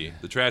empty.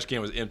 The trash can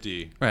was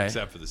empty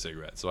except for the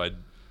cigarette. So I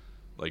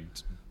like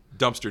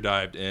dumpster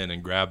dived in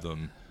and grabbed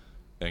them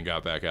and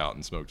got back out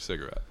and smoked a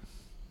cigarette.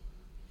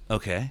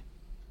 Okay.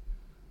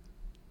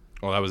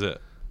 Well, that was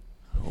it.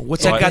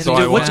 What's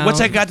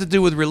that got to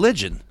do with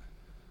religion?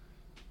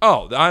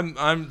 Oh,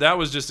 I'm. That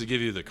was just to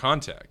give you the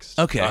context.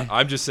 Okay.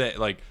 I'm just saying,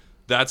 like,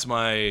 that's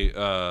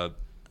my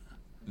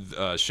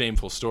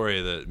shameful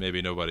story that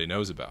maybe nobody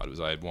knows about. It was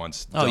I had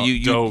once dove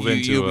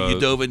into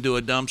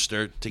a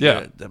dumpster to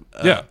get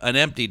an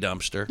empty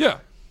dumpster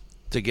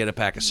to get a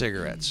pack of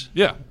cigarettes.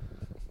 Yeah.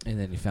 And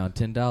then you found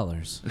 $10.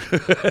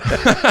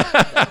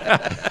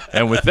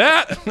 And with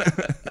that,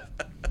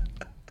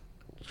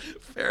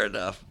 fair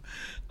enough.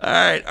 All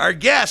right, our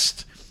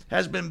guest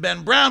has been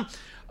Ben Brown.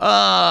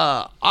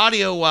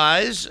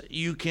 Audio-wise,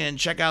 you can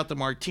check out the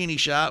Martini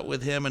Shot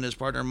with him and his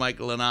partner Mike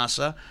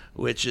Lanasa,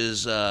 which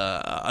is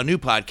a new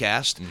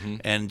podcast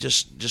and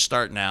just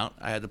starting out.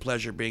 I had the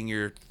pleasure of being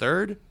your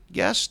third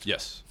guest.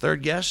 Yes.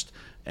 Third guest.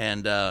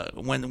 And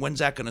when's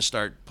that going to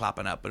start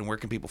popping up, and where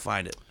can people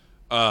find it?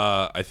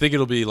 I think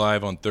it'll be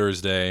live on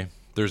Thursday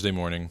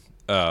morning.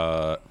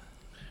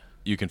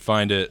 You can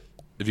find it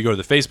if you go to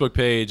the Facebook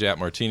page at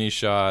Martini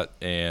Shot,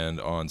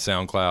 and on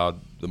SoundCloud,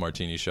 the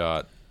Martini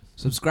Shot.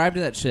 Subscribe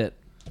to that shit.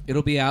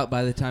 It'll be out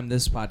by the time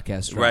this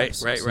podcast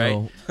drops. Right.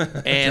 So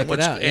And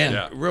check it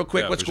out. Real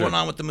quick, what's going sure.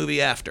 on with the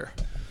movie After?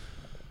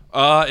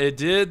 It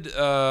did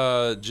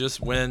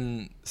just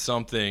win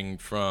something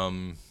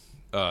from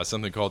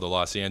something called the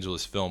Los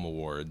Angeles Film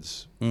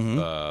Awards.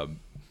 So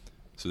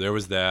there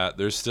was that.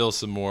 There's still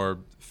some more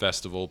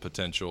festival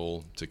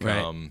potential to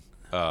come.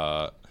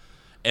 Right.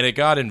 And it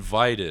got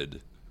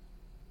invited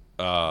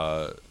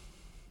I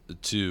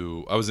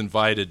was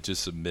invited to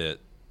submit,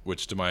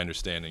 which to my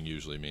understanding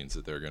usually means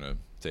that they're going to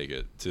take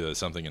it to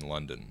something in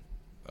London.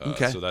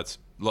 Okay. So that's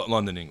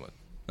London, England,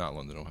 not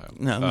London, Ohio.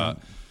 No.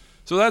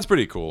 So that's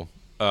pretty cool.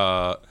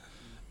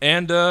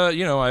 And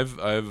I've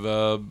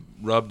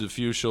rubbed a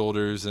few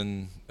shoulders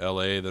in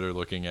LA that are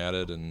looking at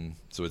it, and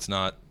so it's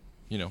not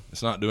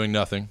doing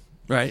nothing.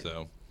 Right.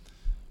 So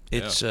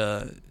it's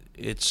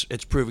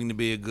proving to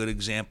be a good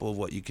example of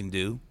what you can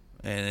do,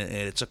 and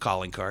it's a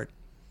calling card.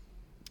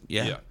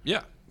 Yeah.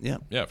 Yeah,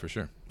 for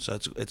sure. So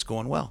it's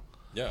going well.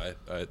 Yeah,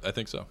 I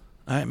think so.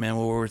 All right, man.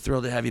 Well, we're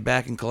thrilled to have you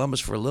back in Columbus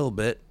for a little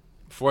bit.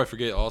 Before I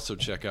forget, also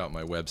check out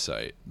my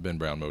website,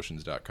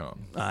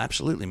 benbrownmotions.com.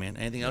 Absolutely, man.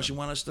 Anything else you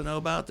want us to know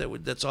about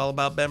that's all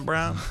about Ben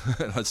Brown?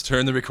 Let's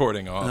turn the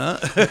recording off.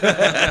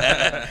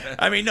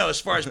 I mean, no. As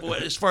far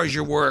as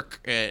your work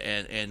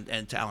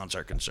and talents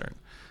are concerned,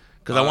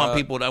 because I want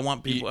people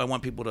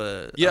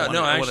to. Yeah,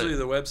 actually,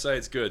 the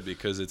website's good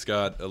because it's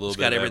got a little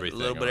bit of everything.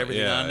 A little bit of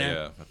everything on there.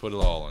 Yeah, I put it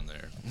all on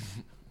there.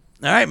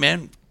 All right,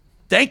 man.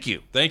 Thank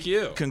you. Thank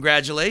you.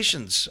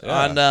 Congratulations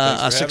on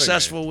thanks for a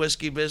successful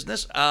whiskey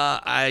business.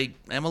 I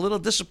am a little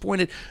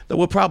disappointed that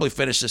we'll probably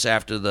finish this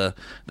after the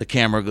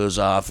camera goes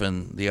off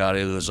and the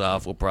audio goes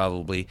off. We'll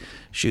probably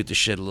shoot the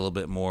shit a little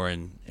bit more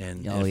and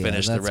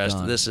finish the rest.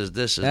 Gone. This is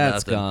that's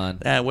nothing. Gone.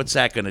 What's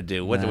that going to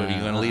do? What are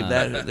you going to leave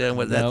that?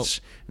 That's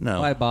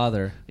no. Why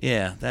bother?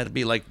 Yeah, that'd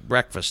be like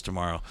breakfast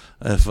tomorrow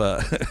if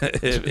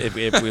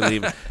if we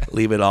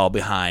leave it all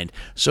behind.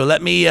 So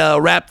let me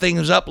wrap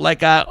things up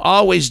like I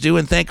always do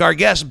and thank our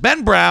guest,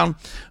 Ben Brown,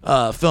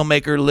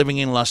 filmmaker living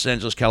in Los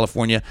Angeles,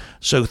 California.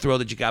 So thrilled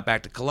that you got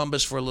back to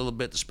Columbus for a little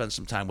bit to spend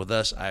some time with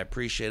us. I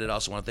appreciate it.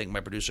 Also want to thank my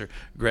producer,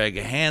 Greg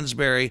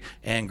Hansberry,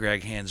 and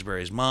Greg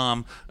Hansberry's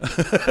mom.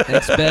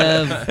 Thanks,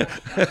 Bev.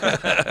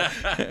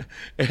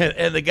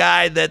 and the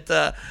guy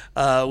that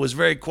was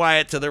very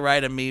quiet to the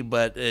right of me,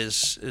 but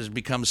has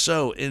become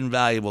so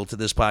invaluable to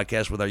this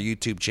podcast with our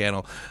YouTube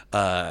channel,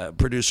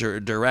 producer,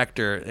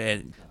 director,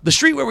 and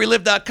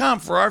thestreetwherewelive.com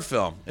for our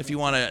film, if you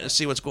want to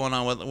see what's going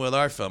on with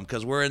our film,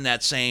 because we're in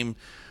that same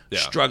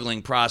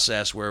struggling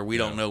process where we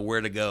don't know where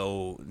to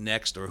go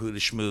next or who to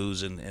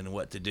schmooze and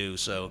what to do.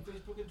 So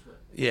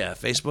yeah,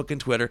 Facebook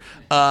and Twitter.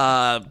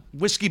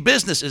 Whiskey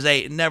Business is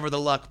a Never the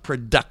Luck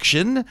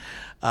production,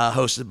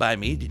 hosted by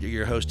me,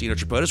 your host, Dino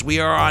Tripodis. We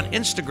are on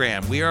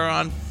Instagram. We are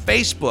on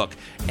Facebook.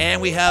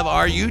 And we have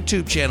our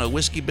YouTube channel,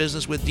 Whiskey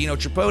Business with Dino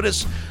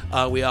Tripodis.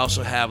 We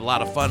also have a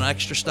lot of fun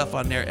extra stuff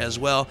on there as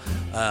well,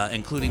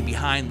 including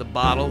Behind the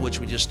Bottle, which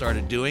we just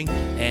started doing.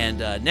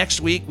 And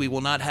next week, we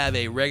will not have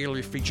a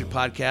regularly featured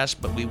podcast,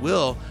 but we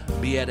will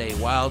be at a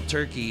Wild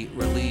Turkey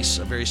release,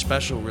 a very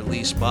special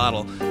release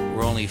bottle,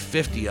 where only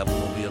 50 of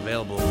them will be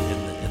available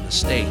in the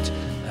state.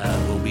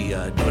 We'll be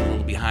doing a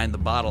little behind the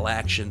bottle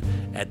action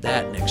at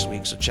that next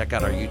week. So check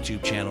out our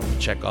YouTube channel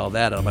and check all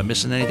that out. Am I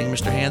missing anything,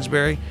 Mr.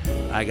 Hansberry?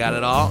 I got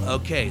it all?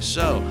 Okay,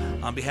 so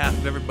on behalf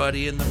of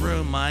everybody in the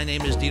room, my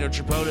name is Dino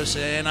Tripodis,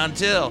 and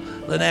until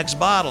the next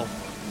bottle,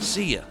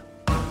 see ya.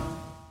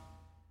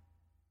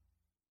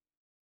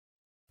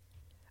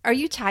 Are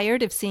you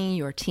tired of seeing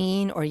your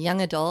teen or young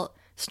adult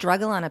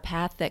struggle on a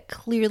path that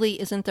clearly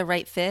isn't the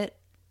right fit?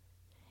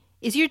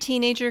 Is your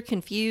teenager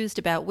confused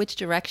about which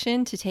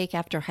direction to take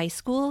after high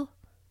school?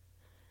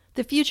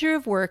 The future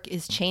of work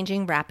is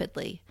changing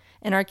rapidly,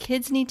 and our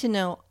kids need to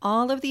know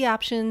all of the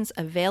options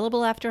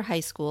available after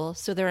high school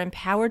so they're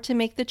empowered to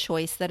make the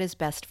choice that is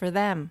best for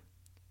them.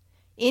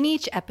 In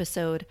each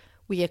episode,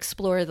 we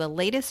explore the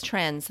latest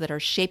trends that are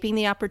shaping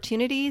the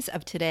opportunities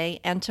of today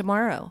and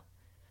tomorrow.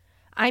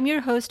 I'm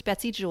your host,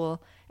 Betsy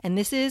Jewell, and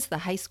this is the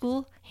High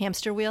School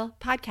Hamster Wheel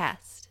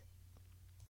Podcast.